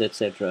pneumonias,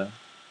 etc.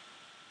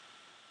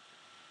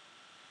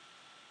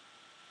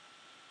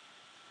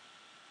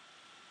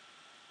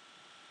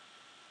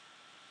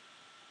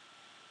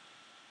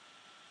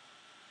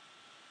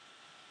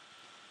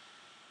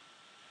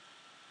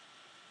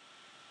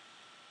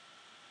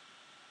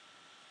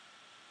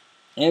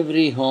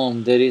 Every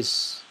home there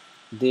is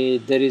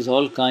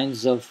all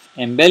kinds of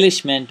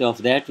embellishment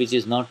of that which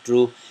is not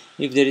true.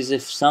 If there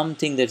is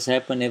something that's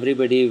happened,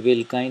 everybody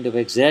will kind of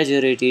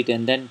exaggerate it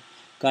and then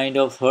kind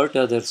of hurt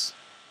others.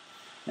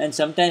 And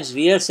sometimes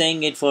we are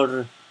saying it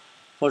for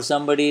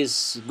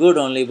somebody's good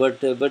only, but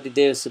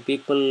there's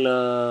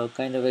people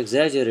kind of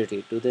exaggerate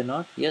it, do they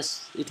not?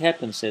 Yes, it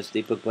happens, says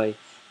Deepak Bhai.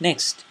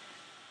 Next,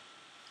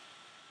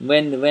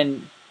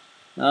 when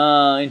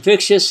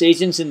infectious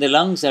agents in the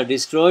lungs are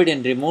destroyed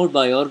and removed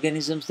by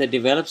organisms that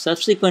develop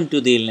subsequent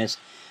to the illness.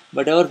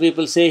 But our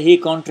people say he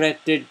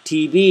contracted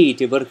TB,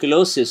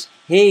 tuberculosis.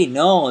 Hey,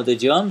 no, the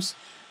germs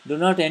do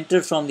not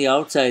enter from the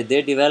outside.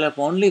 They develop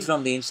only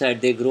from the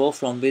inside. They grow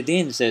from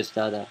within, says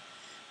Dada.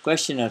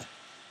 Questioner.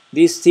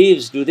 These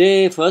thieves, do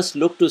they first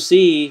look to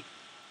see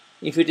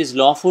if it is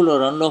lawful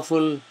or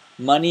unlawful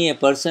money a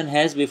person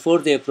has before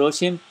they approach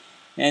him,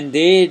 and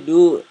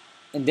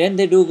then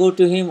they do go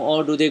to him,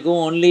 or do they go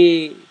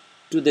only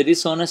to the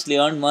dishonestly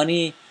earned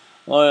money,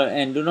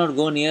 and do not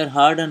go near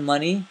hard earned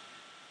money?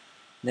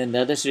 Then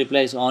the other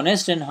replies,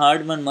 honest and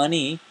hard earned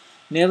money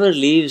never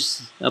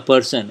leaves a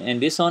person,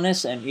 and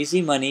dishonest and easy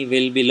money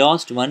will be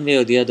lost one way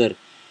or the other.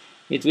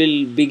 It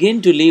will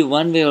begin to leave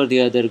one way or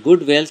the other.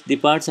 Good wealth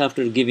departs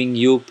after giving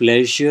you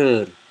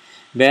pleasure.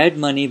 Bad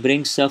money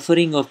brings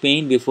suffering of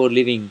pain before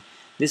living.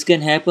 This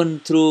can happen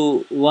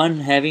through one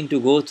having to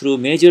go through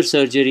major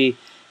surgery,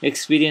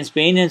 experience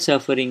pain and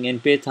suffering,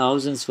 and pay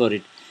thousands for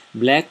it.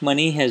 Black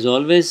money has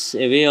always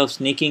a way of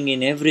sneaking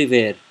in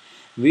everywhere.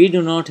 We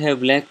do not have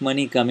black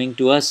money coming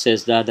to us,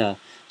 says Dada,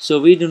 so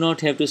we do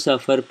not have to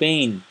suffer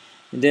pain.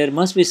 There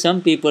must be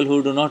some people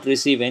who do not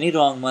receive any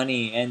wrong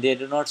money and they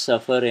do not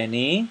suffer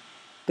any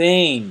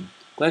pain.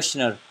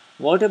 Questioner.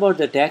 What about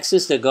the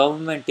taxes the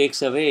government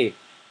takes away?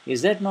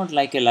 Is that not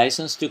like a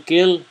license to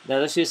kill?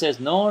 Dadashri says,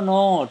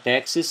 no,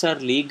 taxes are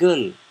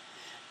legal.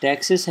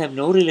 Taxes have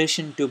no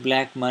relation to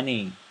black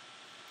money.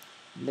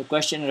 The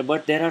questioner,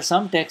 but there are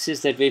some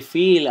taxes that we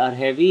feel are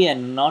heavy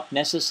and not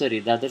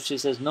necessary. Dadashri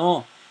says,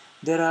 no,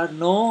 there are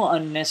no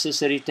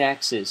unnecessary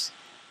taxes.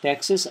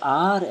 Taxes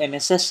are a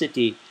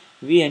necessity.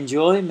 We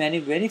enjoy many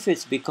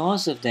benefits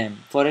because of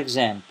them. For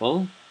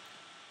example,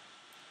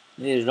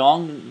 the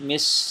wrong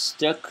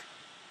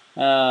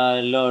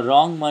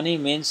money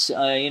means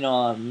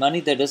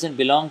money that doesn't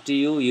belong to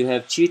you. You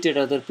have cheated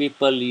other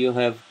people. You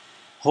have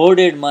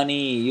hoarded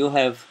money. You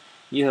have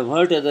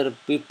hurt other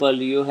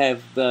people. You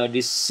have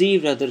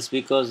deceived others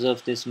because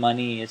of this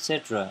money,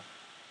 etc.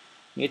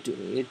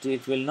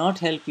 It will not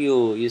help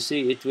you. You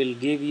see, it will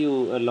give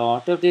you a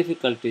lot of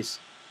difficulties.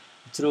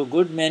 Through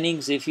good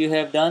meanings, if you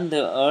have done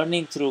the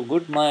earning through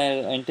good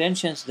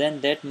intentions,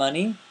 then that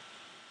money,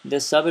 the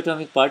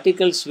subatomic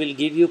particles will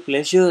give you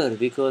pleasure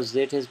because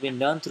that has been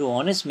done through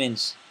honest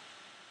means.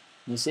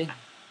 You see?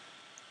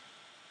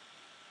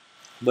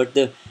 But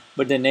the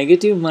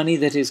negative money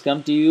that has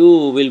come to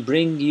you will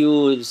bring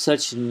you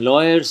such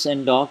lawyers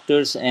and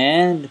doctors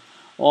and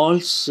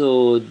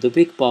also the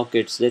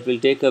pickpockets that will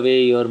take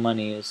away your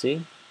money, you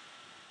see.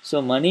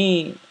 So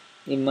money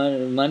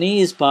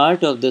is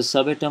part of the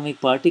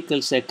subatomic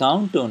particles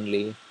account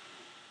only,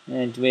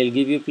 and it will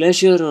give you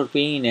pleasure or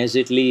pain as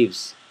it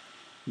leaves.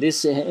 There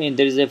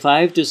is a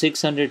 500 to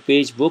 600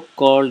 page book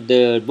called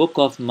the Book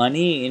of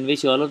Money, in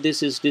which all of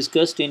this is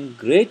discussed in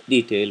great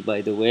detail,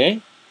 by the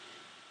way.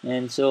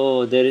 And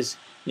so there is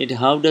it.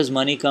 How does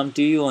money come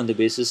to you on the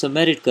basis of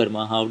merit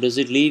karma? How does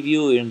it leave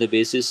you on the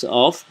basis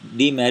of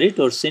demerit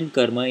or sin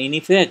karma in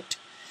effect?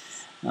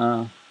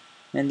 And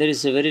there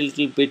is a very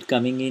little bit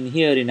coming in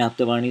here in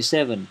Aptavani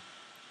 7.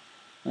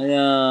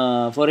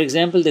 For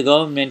example, the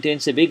government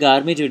maintains a big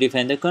army to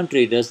defend the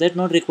country. Does that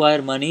not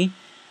require money?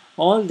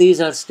 All these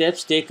are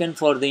steps taken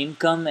for the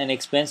income and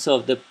expense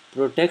of the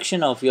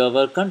protection of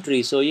your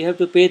country. So you have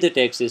to pay the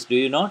taxes, do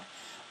you not?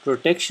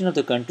 Protection of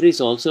the country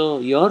is also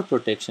your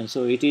protection.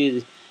 So it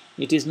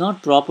is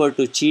not proper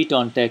to cheat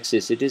on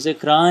taxes. It is a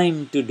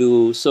crime to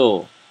do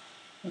so.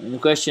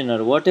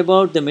 Questioner, what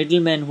about the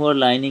middlemen who are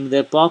lining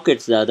their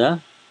pockets,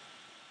 Dada?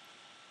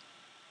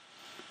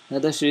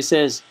 Dadashri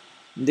says,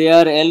 they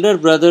are elder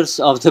brothers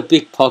of the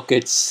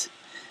pickpockets,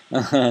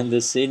 the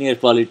senior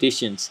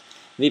politicians.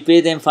 We pay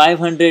them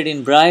 500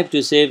 in bribe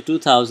to save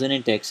 2000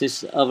 in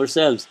taxes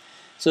ourselves.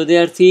 So they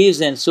are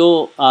thieves and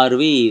so are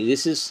we.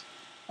 This is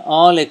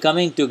all a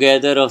coming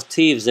together of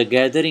thieves, a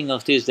gathering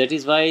of thieves. That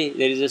is why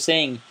there is a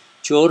saying,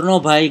 Chorno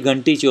bhai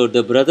ganti chor.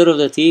 The brother of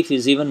the thief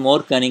is even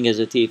more cunning as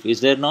a thief.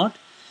 Is there not?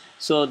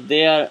 So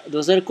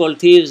those are called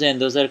thieves and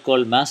those are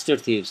called master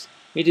thieves.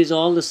 It is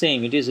all the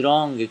same. It is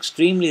wrong,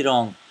 extremely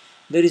wrong.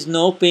 There is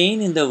no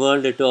pain in the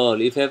world at all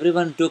if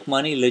everyone took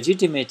money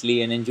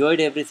legitimately and enjoyed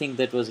everything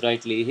that was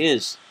rightly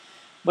his.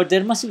 But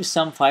there must be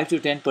some 5 to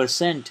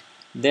 10%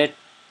 that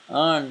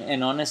earn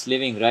an honest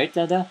living, right,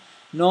 Dada?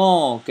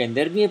 No, can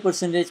there be a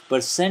percentage?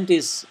 Percent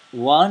is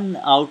 1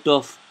 out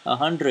of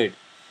 100.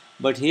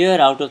 But here,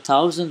 out of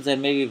thousands, there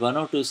may be 1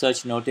 or 2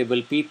 such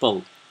notable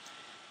people.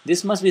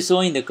 This must be so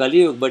in the Kali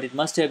Yuga, but it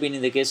must have been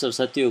in the case of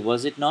Satyug,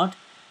 was it not?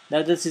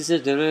 Dada says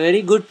there were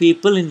very good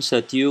people in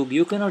Satyug.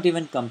 You cannot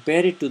even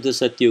compare it to the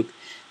Satyug.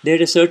 They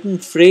had a certain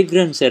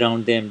fragrance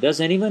around them.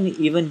 Does anyone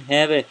even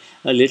have a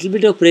little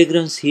bit of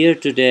fragrance here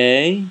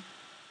today?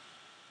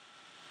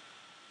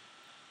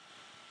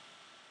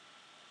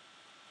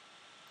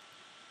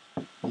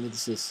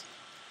 This is.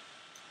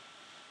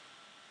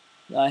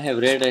 I have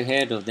read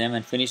ahead of them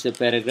and finished the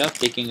paragraph,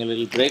 taking a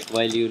little break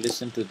while you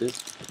listen to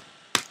this.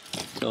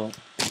 So,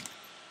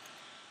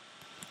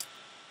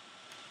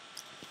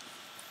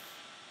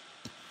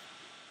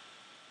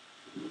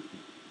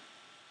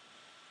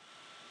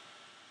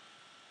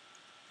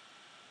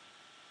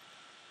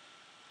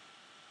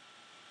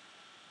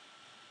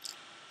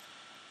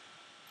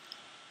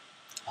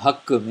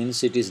 hak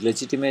means it is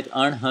legitimate,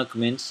 anhak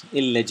means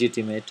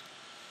illegitimate,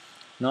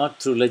 not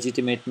through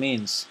legitimate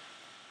means.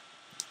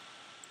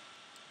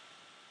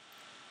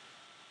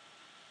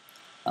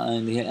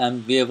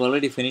 And we have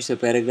already finished the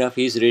paragraph.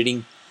 He is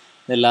reading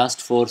the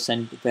last 4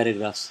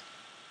 paragraphs.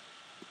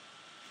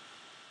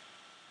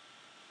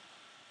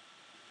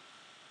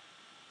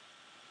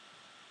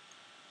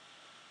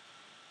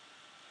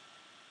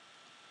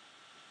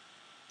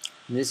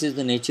 This is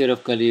the nature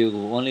of Kali Yuga.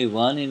 Only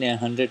 1 in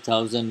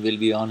 100,000 will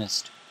be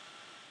honest.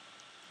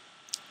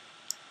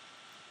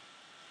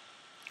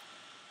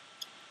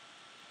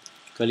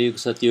 Kali Yuga,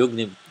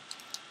 Satyug.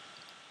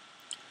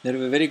 There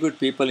were very good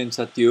people in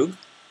Satyug.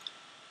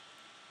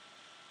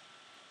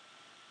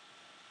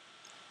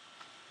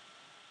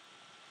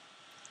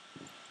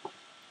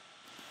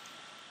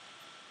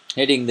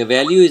 Heading: the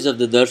value is of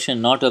the darshan,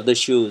 not of the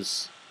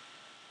shoes.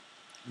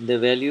 The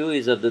value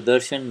is of the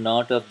darshan,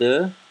 not of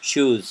the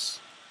shoes.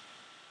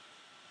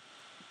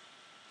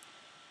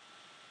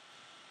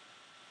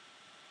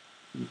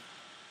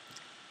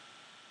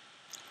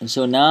 And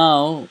so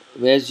now,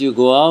 as you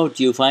go out,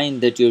 you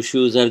find that your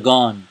shoes are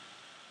gone.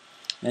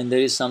 And there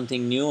is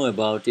something new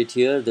about it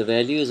here. The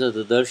value is of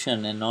the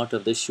darshan and not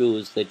of the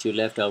shoes that you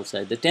left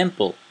outside the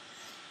temple.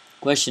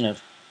 Questioner: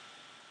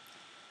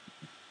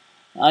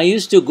 I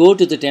used to go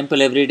to the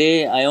temple every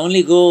day. I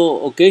only go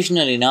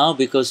occasionally now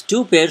because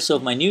 2 pairs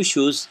of my new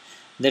shoes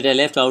that I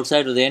left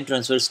outside of the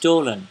entrance were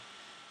stolen.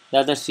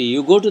 Dadashri,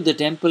 you go to the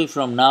temple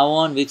from now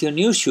on with your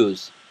new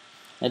shoes.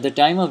 At the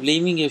time of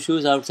leaving your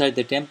shoes outside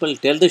the temple,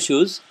 tell the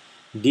shoes,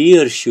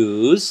 dear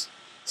shoes,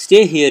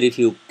 stay here if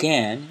you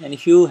can, and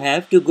if you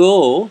have to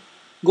go,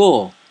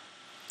 go.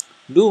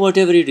 Do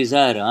whatever you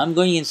desire. I am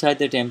going inside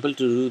the temple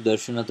to do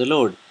darshan of the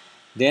Lord.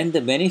 Then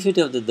the benefit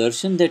of the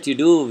darshan that you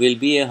do will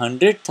be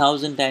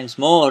 100,000 times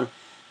more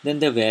than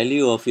the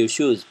value of your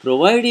shoes,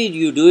 provided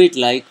you do it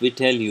like we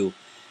tell you.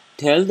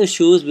 Tell the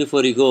shoes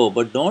before you go,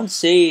 but don't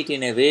say it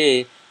in a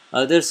way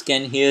others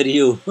can hear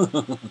you.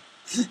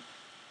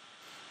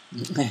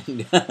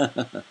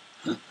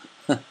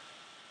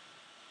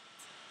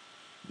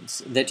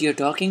 That you're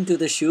talking to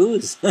the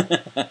shoes.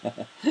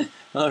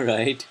 All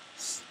right.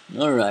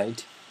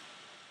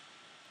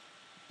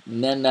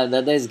 Then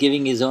Dada is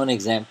giving his own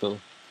example.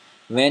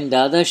 When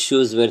Dada's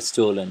shoes were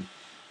stolen,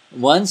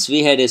 once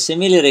we had a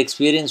similar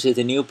experience with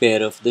a new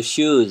pair of the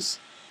shoes.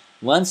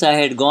 Once I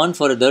had gone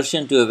for a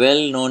darshan to a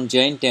well-known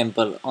Jain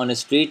temple on a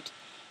street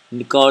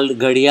called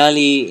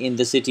Gadiali in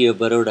the city of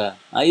Baroda.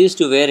 I used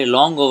to wear a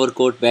long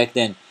overcoat back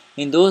then.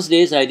 In those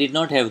days I did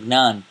not have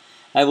Gnan.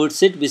 I would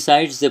sit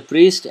beside the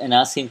priest and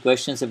ask him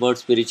questions about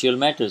spiritual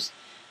matters.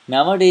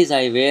 Nowadays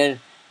I wear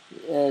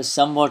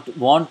somewhat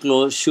worn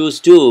clothes,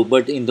 shoes too,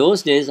 but in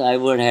those days I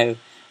would have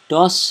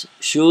tossed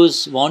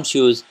shoes, worn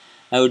shoes.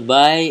 I would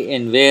buy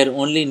and wear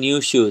only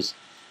new shoes.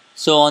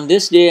 So on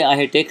this day I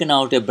had taken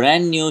out a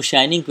brand new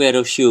shining pair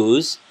of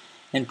shoes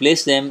and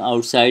placed them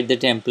outside the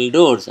temple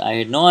doors. I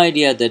had no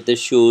idea that the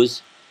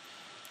shoes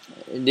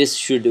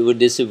would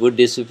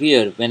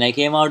disappear. When I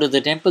came out of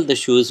the temple, the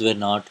shoes were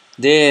not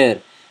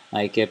there.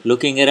 I kept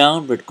looking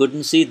around but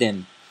couldn't see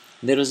them.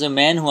 There was a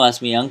man who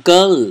asked me,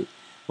 Uncle,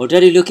 what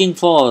are you looking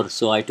for?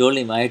 So I told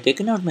him, I had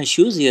taken out my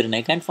shoes here and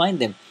I can't find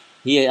them.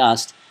 He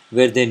asked,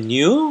 were they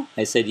new?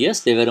 I said, yes,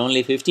 they were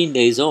only 15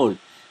 days old.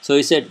 So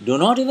he said, do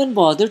not even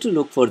bother to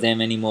look for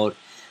them anymore.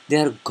 They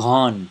are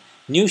gone.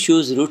 New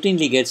shoes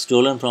routinely get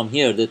stolen from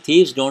here. The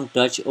thieves don't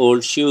touch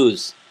old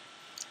shoes.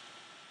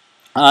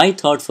 I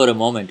thought for a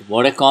moment,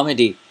 what a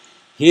comedy.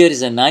 Here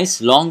is a nice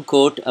long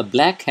coat, a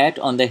black hat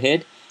on the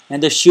head,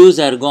 and the shoes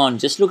are gone.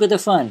 Just look at the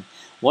fun.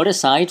 What a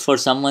sight for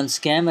someone's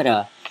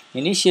camera.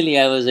 Initially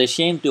I was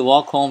ashamed to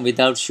walk home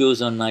without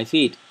shoes on my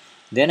feet.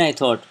 Then I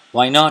thought,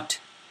 why not?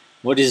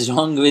 What is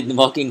wrong with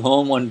walking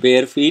home on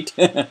bare feet?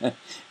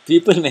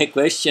 People may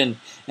question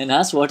and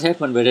ask what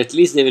happened, but at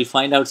least they will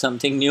find out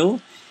something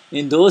new.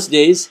 In those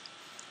days,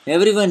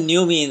 everyone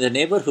knew me in the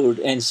neighborhood,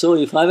 and so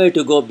if I were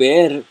to go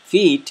bare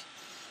feet,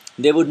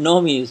 they would know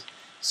me.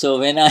 So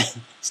when I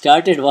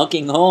started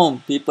walking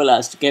home, people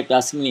kept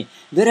asking me,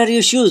 "Where are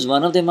your shoes?"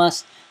 One of them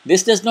asked,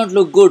 "This does not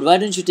look good. Why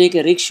don't you take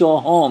a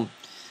rickshaw home?"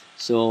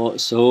 So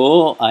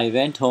I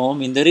went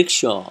home in the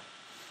rickshaw.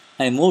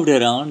 I moved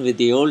around with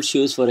the old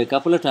shoes for a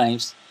couple of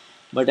times,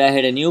 but I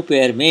had a new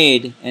pair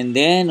made, and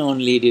then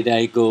only did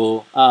I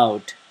go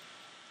out.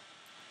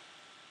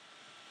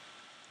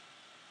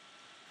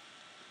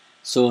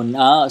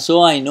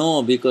 So I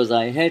know because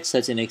I had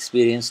such an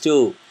experience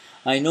too.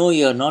 I know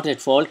you are not at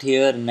fault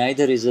here,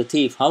 neither is the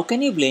thief. How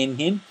can you blame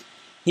him?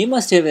 He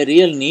must have a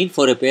real need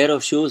for a pair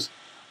of shoes.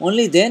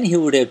 Only then he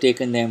would have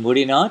taken them, would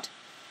he not?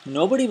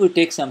 Nobody would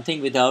take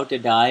something without a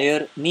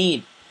dire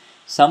need.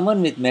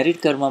 Someone with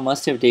merit karma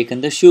must have taken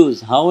the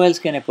shoes. How else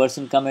can a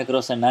person come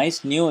across a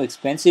nice, new,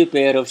 expensive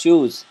pair of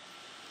shoes?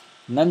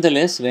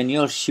 Nonetheless, when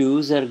your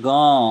shoes are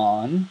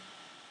gone,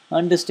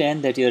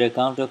 understand that your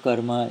account of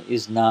karma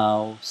is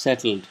now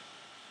settled.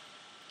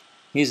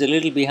 He's a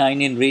little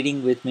behind in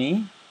reading with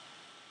me.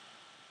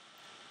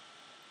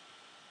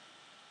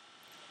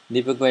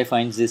 Deepak Bhai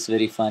finds this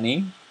very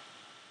funny.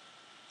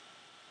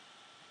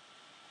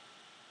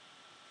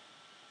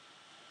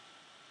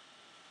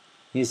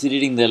 He's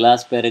reading the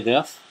last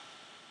paragraph.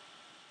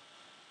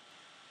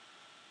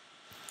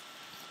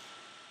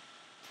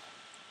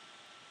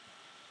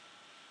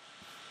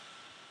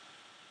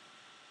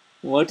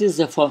 What is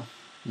the for?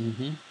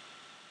 Mhm.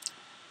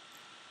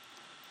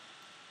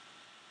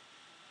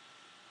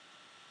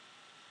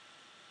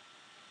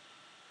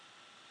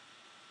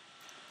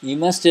 He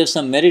must have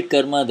some merit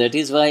karma. That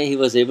is why he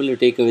was able to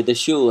take away the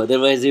shoe.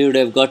 Otherwise, he would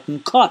have gotten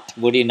caught,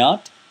 would he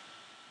not?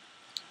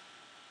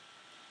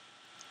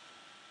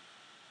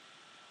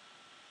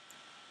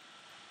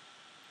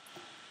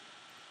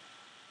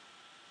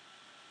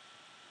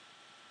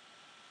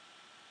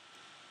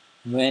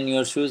 When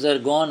your shoes are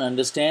gone,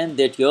 understand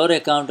that your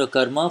account of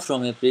karma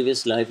from a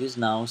previous life is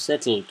now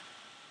settled.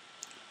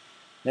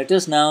 Let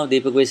us now,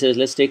 Deepak Bhai says,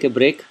 let's take a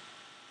break.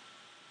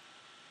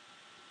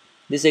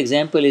 This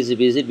example is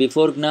it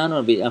before Gnan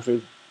or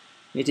after?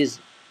 It is.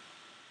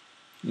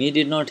 He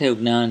did not have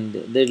Gnan.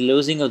 The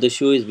losing of the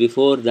shoe is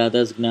before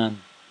Dada's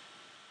Gnan.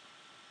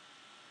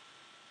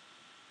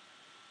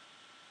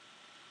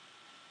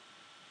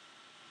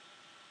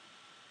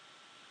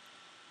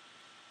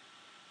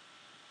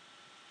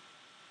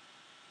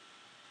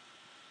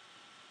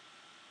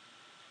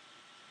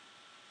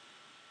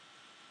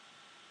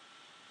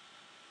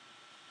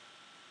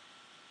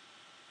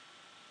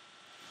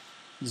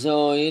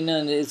 So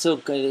it's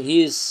okay.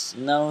 He's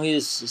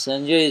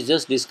Sanjay is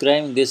just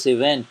describing this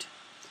event.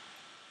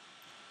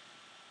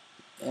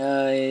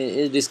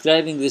 Is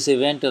describing this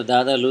event of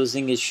Dada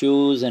losing his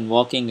shoes and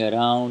walking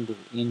around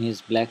in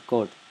his black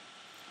coat.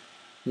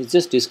 He's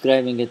just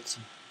describing it.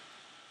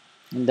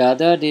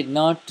 Dada did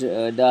not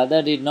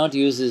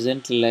use his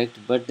intellect,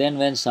 but then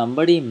when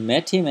somebody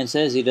met him and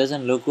says he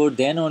doesn't look good,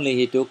 then only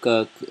he took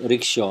a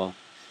rickshaw.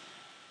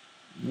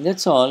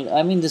 That's all.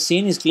 I mean, the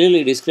scene is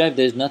clearly described.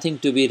 There's nothing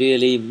to be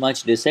really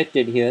much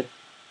dissected here.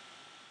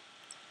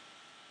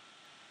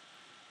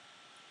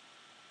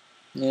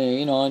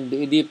 Sanjay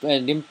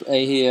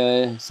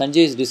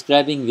is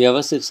describing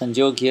Vyavasit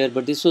Sanjog here,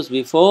 but this was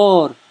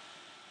before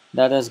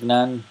Dada's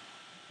Gnan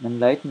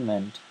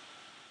enlightenment.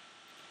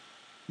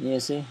 You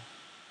see,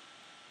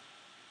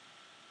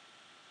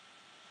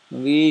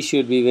 we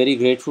should be very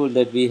grateful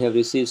that we have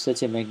received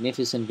such a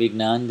magnificent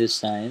Vignan, this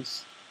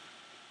science.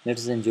 Let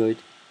us enjoy it.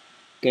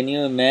 Can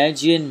you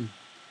imagine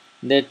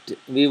that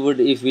we would,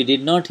 if we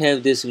did not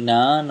have this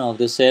Gnan of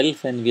the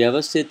self and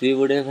Vyavasthit, we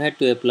would have had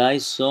to apply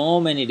so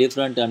many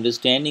different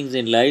understandings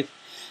in life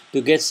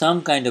to get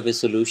some kind of a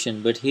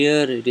solution. But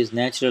here it is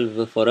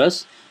natural for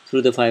us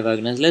through the five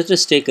agnas. Let's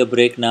just take a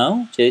break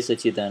now. Jai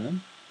Sachidanand.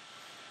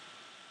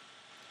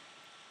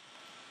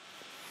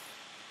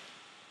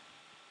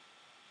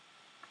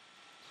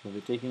 So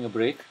we're taking a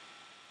break.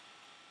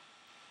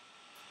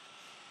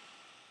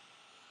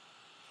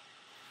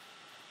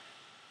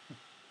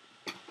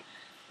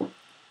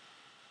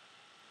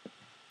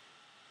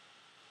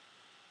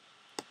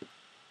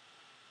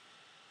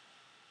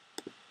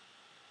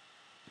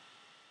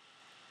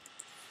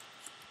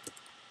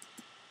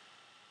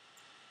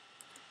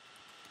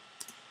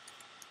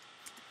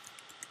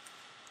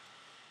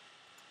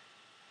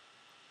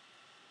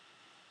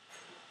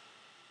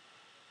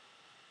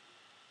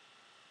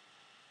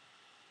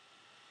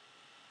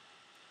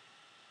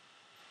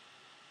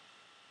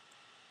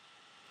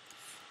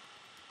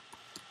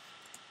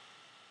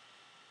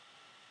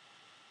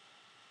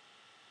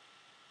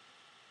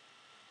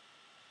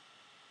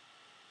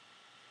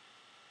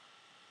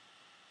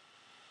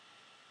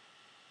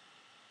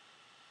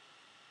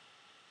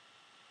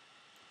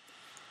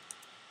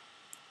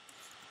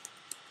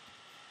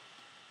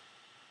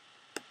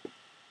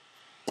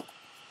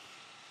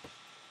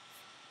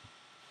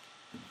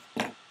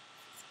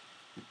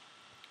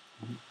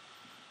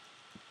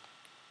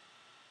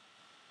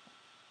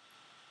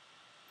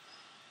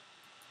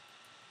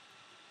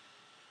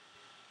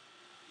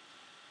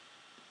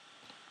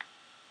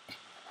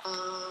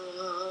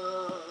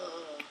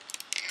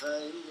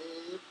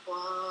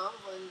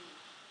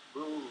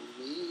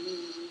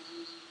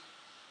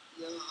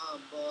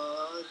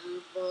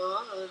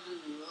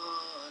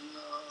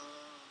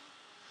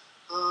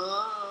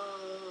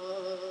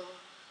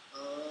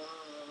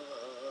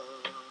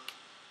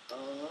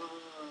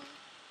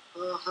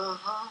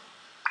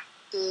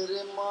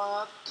 तेरे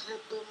माथे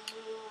पे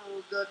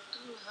मुगट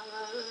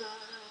है,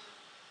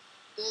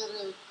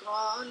 तेरे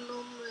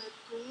कानों में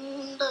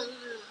कुंडल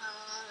है,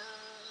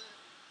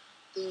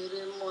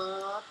 तेरे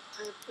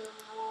माथे पे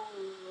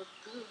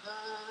मुगट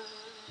है,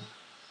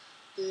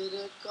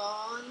 तेरे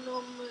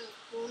कानों में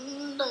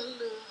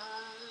कुंडल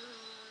है,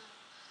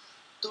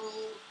 तू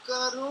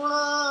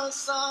करुणा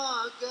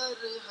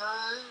सागर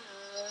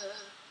है,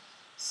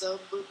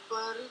 सब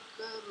पर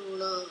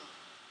करुणा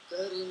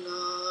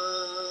करना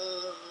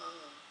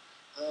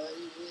है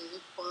ये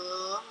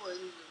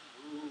पावन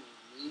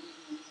भूमि,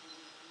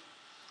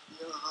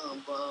 यहाँ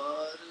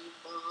बार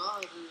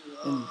बार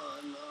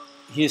आना।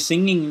 He is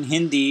singing in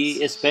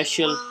Hindi a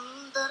special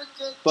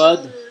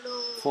pad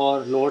for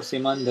Lord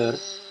Simandar.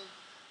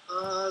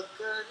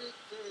 आकर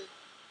के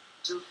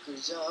झुक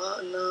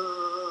जाना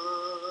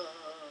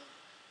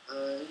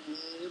है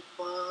ये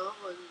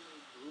पावन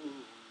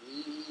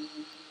भूमि,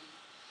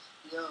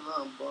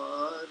 यहाँ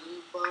बार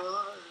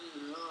बार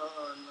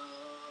आना।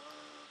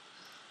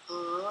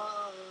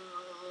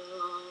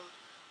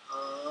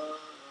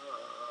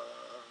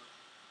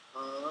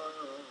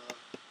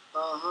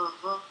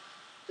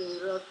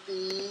 तेरा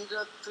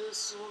तीरथ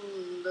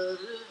सुंदर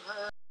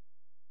है,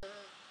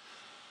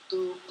 तू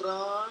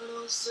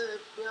प्राणों से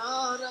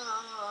प्यारा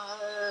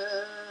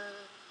है,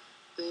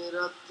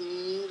 तेरा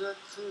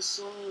तीरथ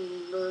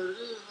सुंदर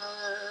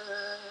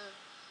है,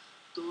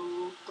 तू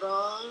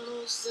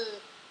प्राणों से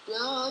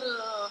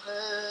प्यारा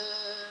है,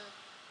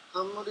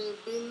 हमारी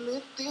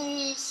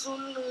विनती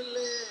सुन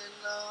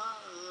लेना,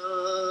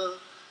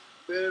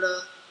 बेड़ा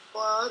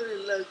पार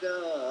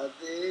लगा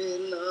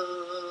देना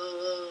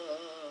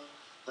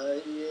है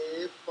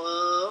ये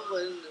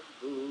पावन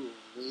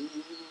भूमि,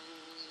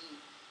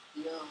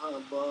 यहाँ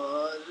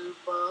बार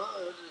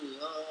बार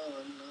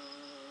आना।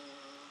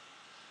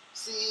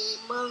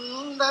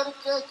 समंदर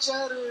के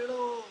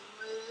चरणों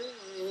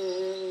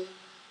में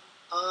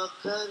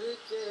आकर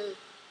के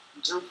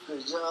झुक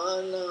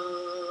जाना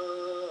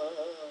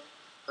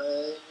है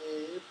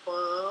ये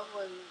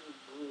पावन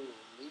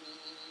भूमि,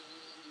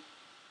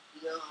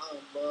 यहाँ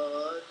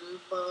बार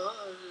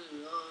बार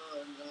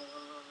आना।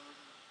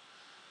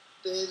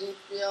 तेरी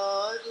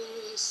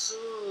प्यारी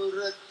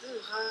सूरत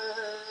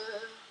है,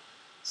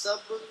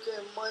 सबके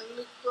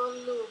मन को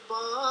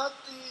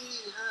लुभाती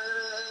है,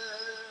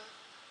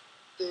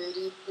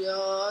 तेरी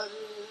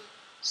प्यारी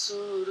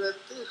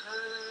सूरत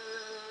है,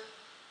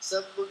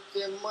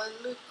 सबके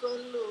मन को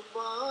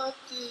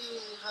लुभाती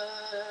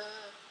है,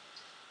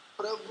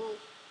 प्रभु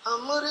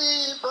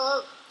हमारी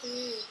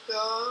भक्ति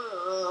का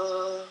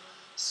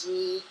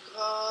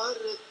स्वीकार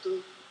तू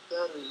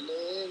कर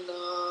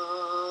लेना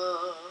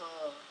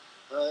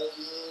है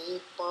ये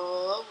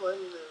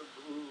पावन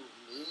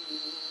भूमि,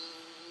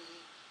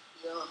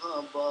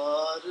 यहाँ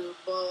बार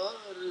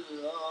बार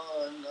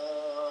आना।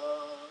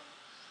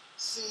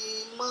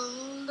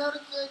 समंदर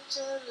के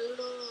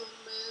चरणों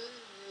में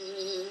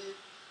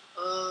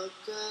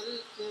आकर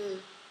के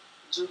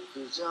झुक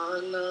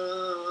जाना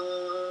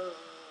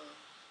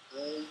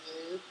है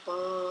ये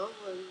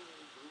पावन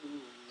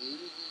भूमि,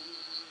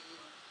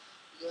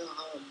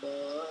 यहाँ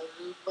बार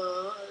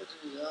बार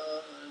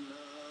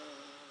आना,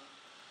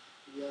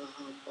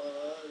 यहाँ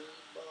बार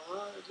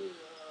बार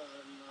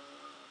आना।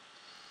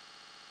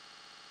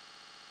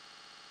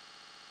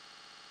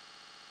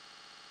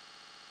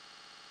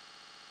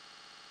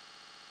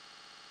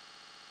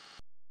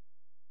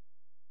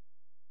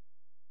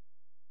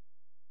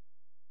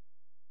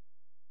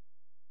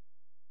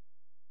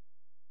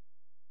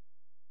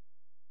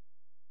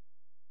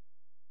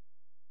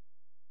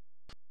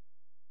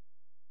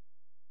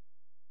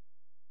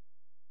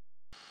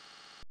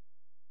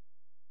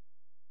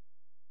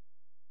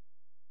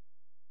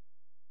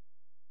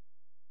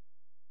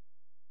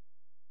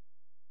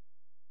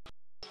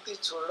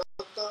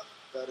 छोड़ावता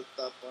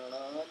करता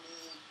प्रणाली,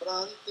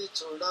 भ्रांति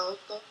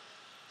छोड़ावता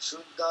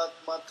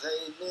शुद्धात्मा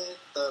थईने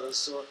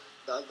तरसो,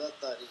 दादा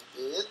तारी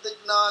वेद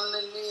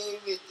ज्ञाननी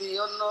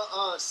विधियों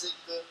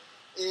आशिक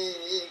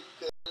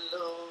एक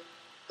लो,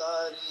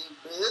 तारी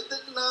वेद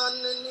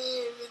ज्ञाननी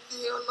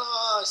विधियों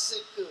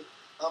आशिक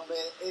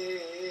हमें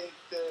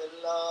एक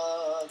ला,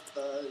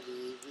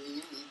 तारी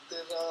वीत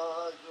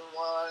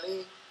रागवाणी,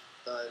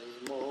 तारी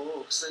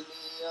मोक्ष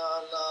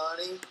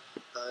नियालाणी,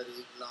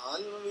 तारी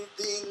ज्ञान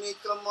विधि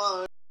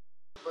निकमाणी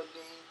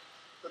बनी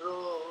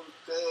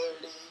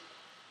रोकड़ी,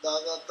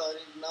 दादा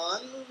तारी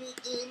ज्ञान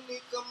विधि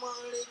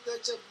निकमाणी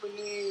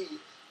गजबनी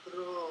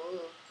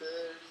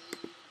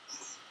रोकड़ी।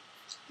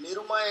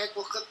 निरुमा एक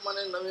वखत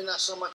મને નવીન આશ્રમમાં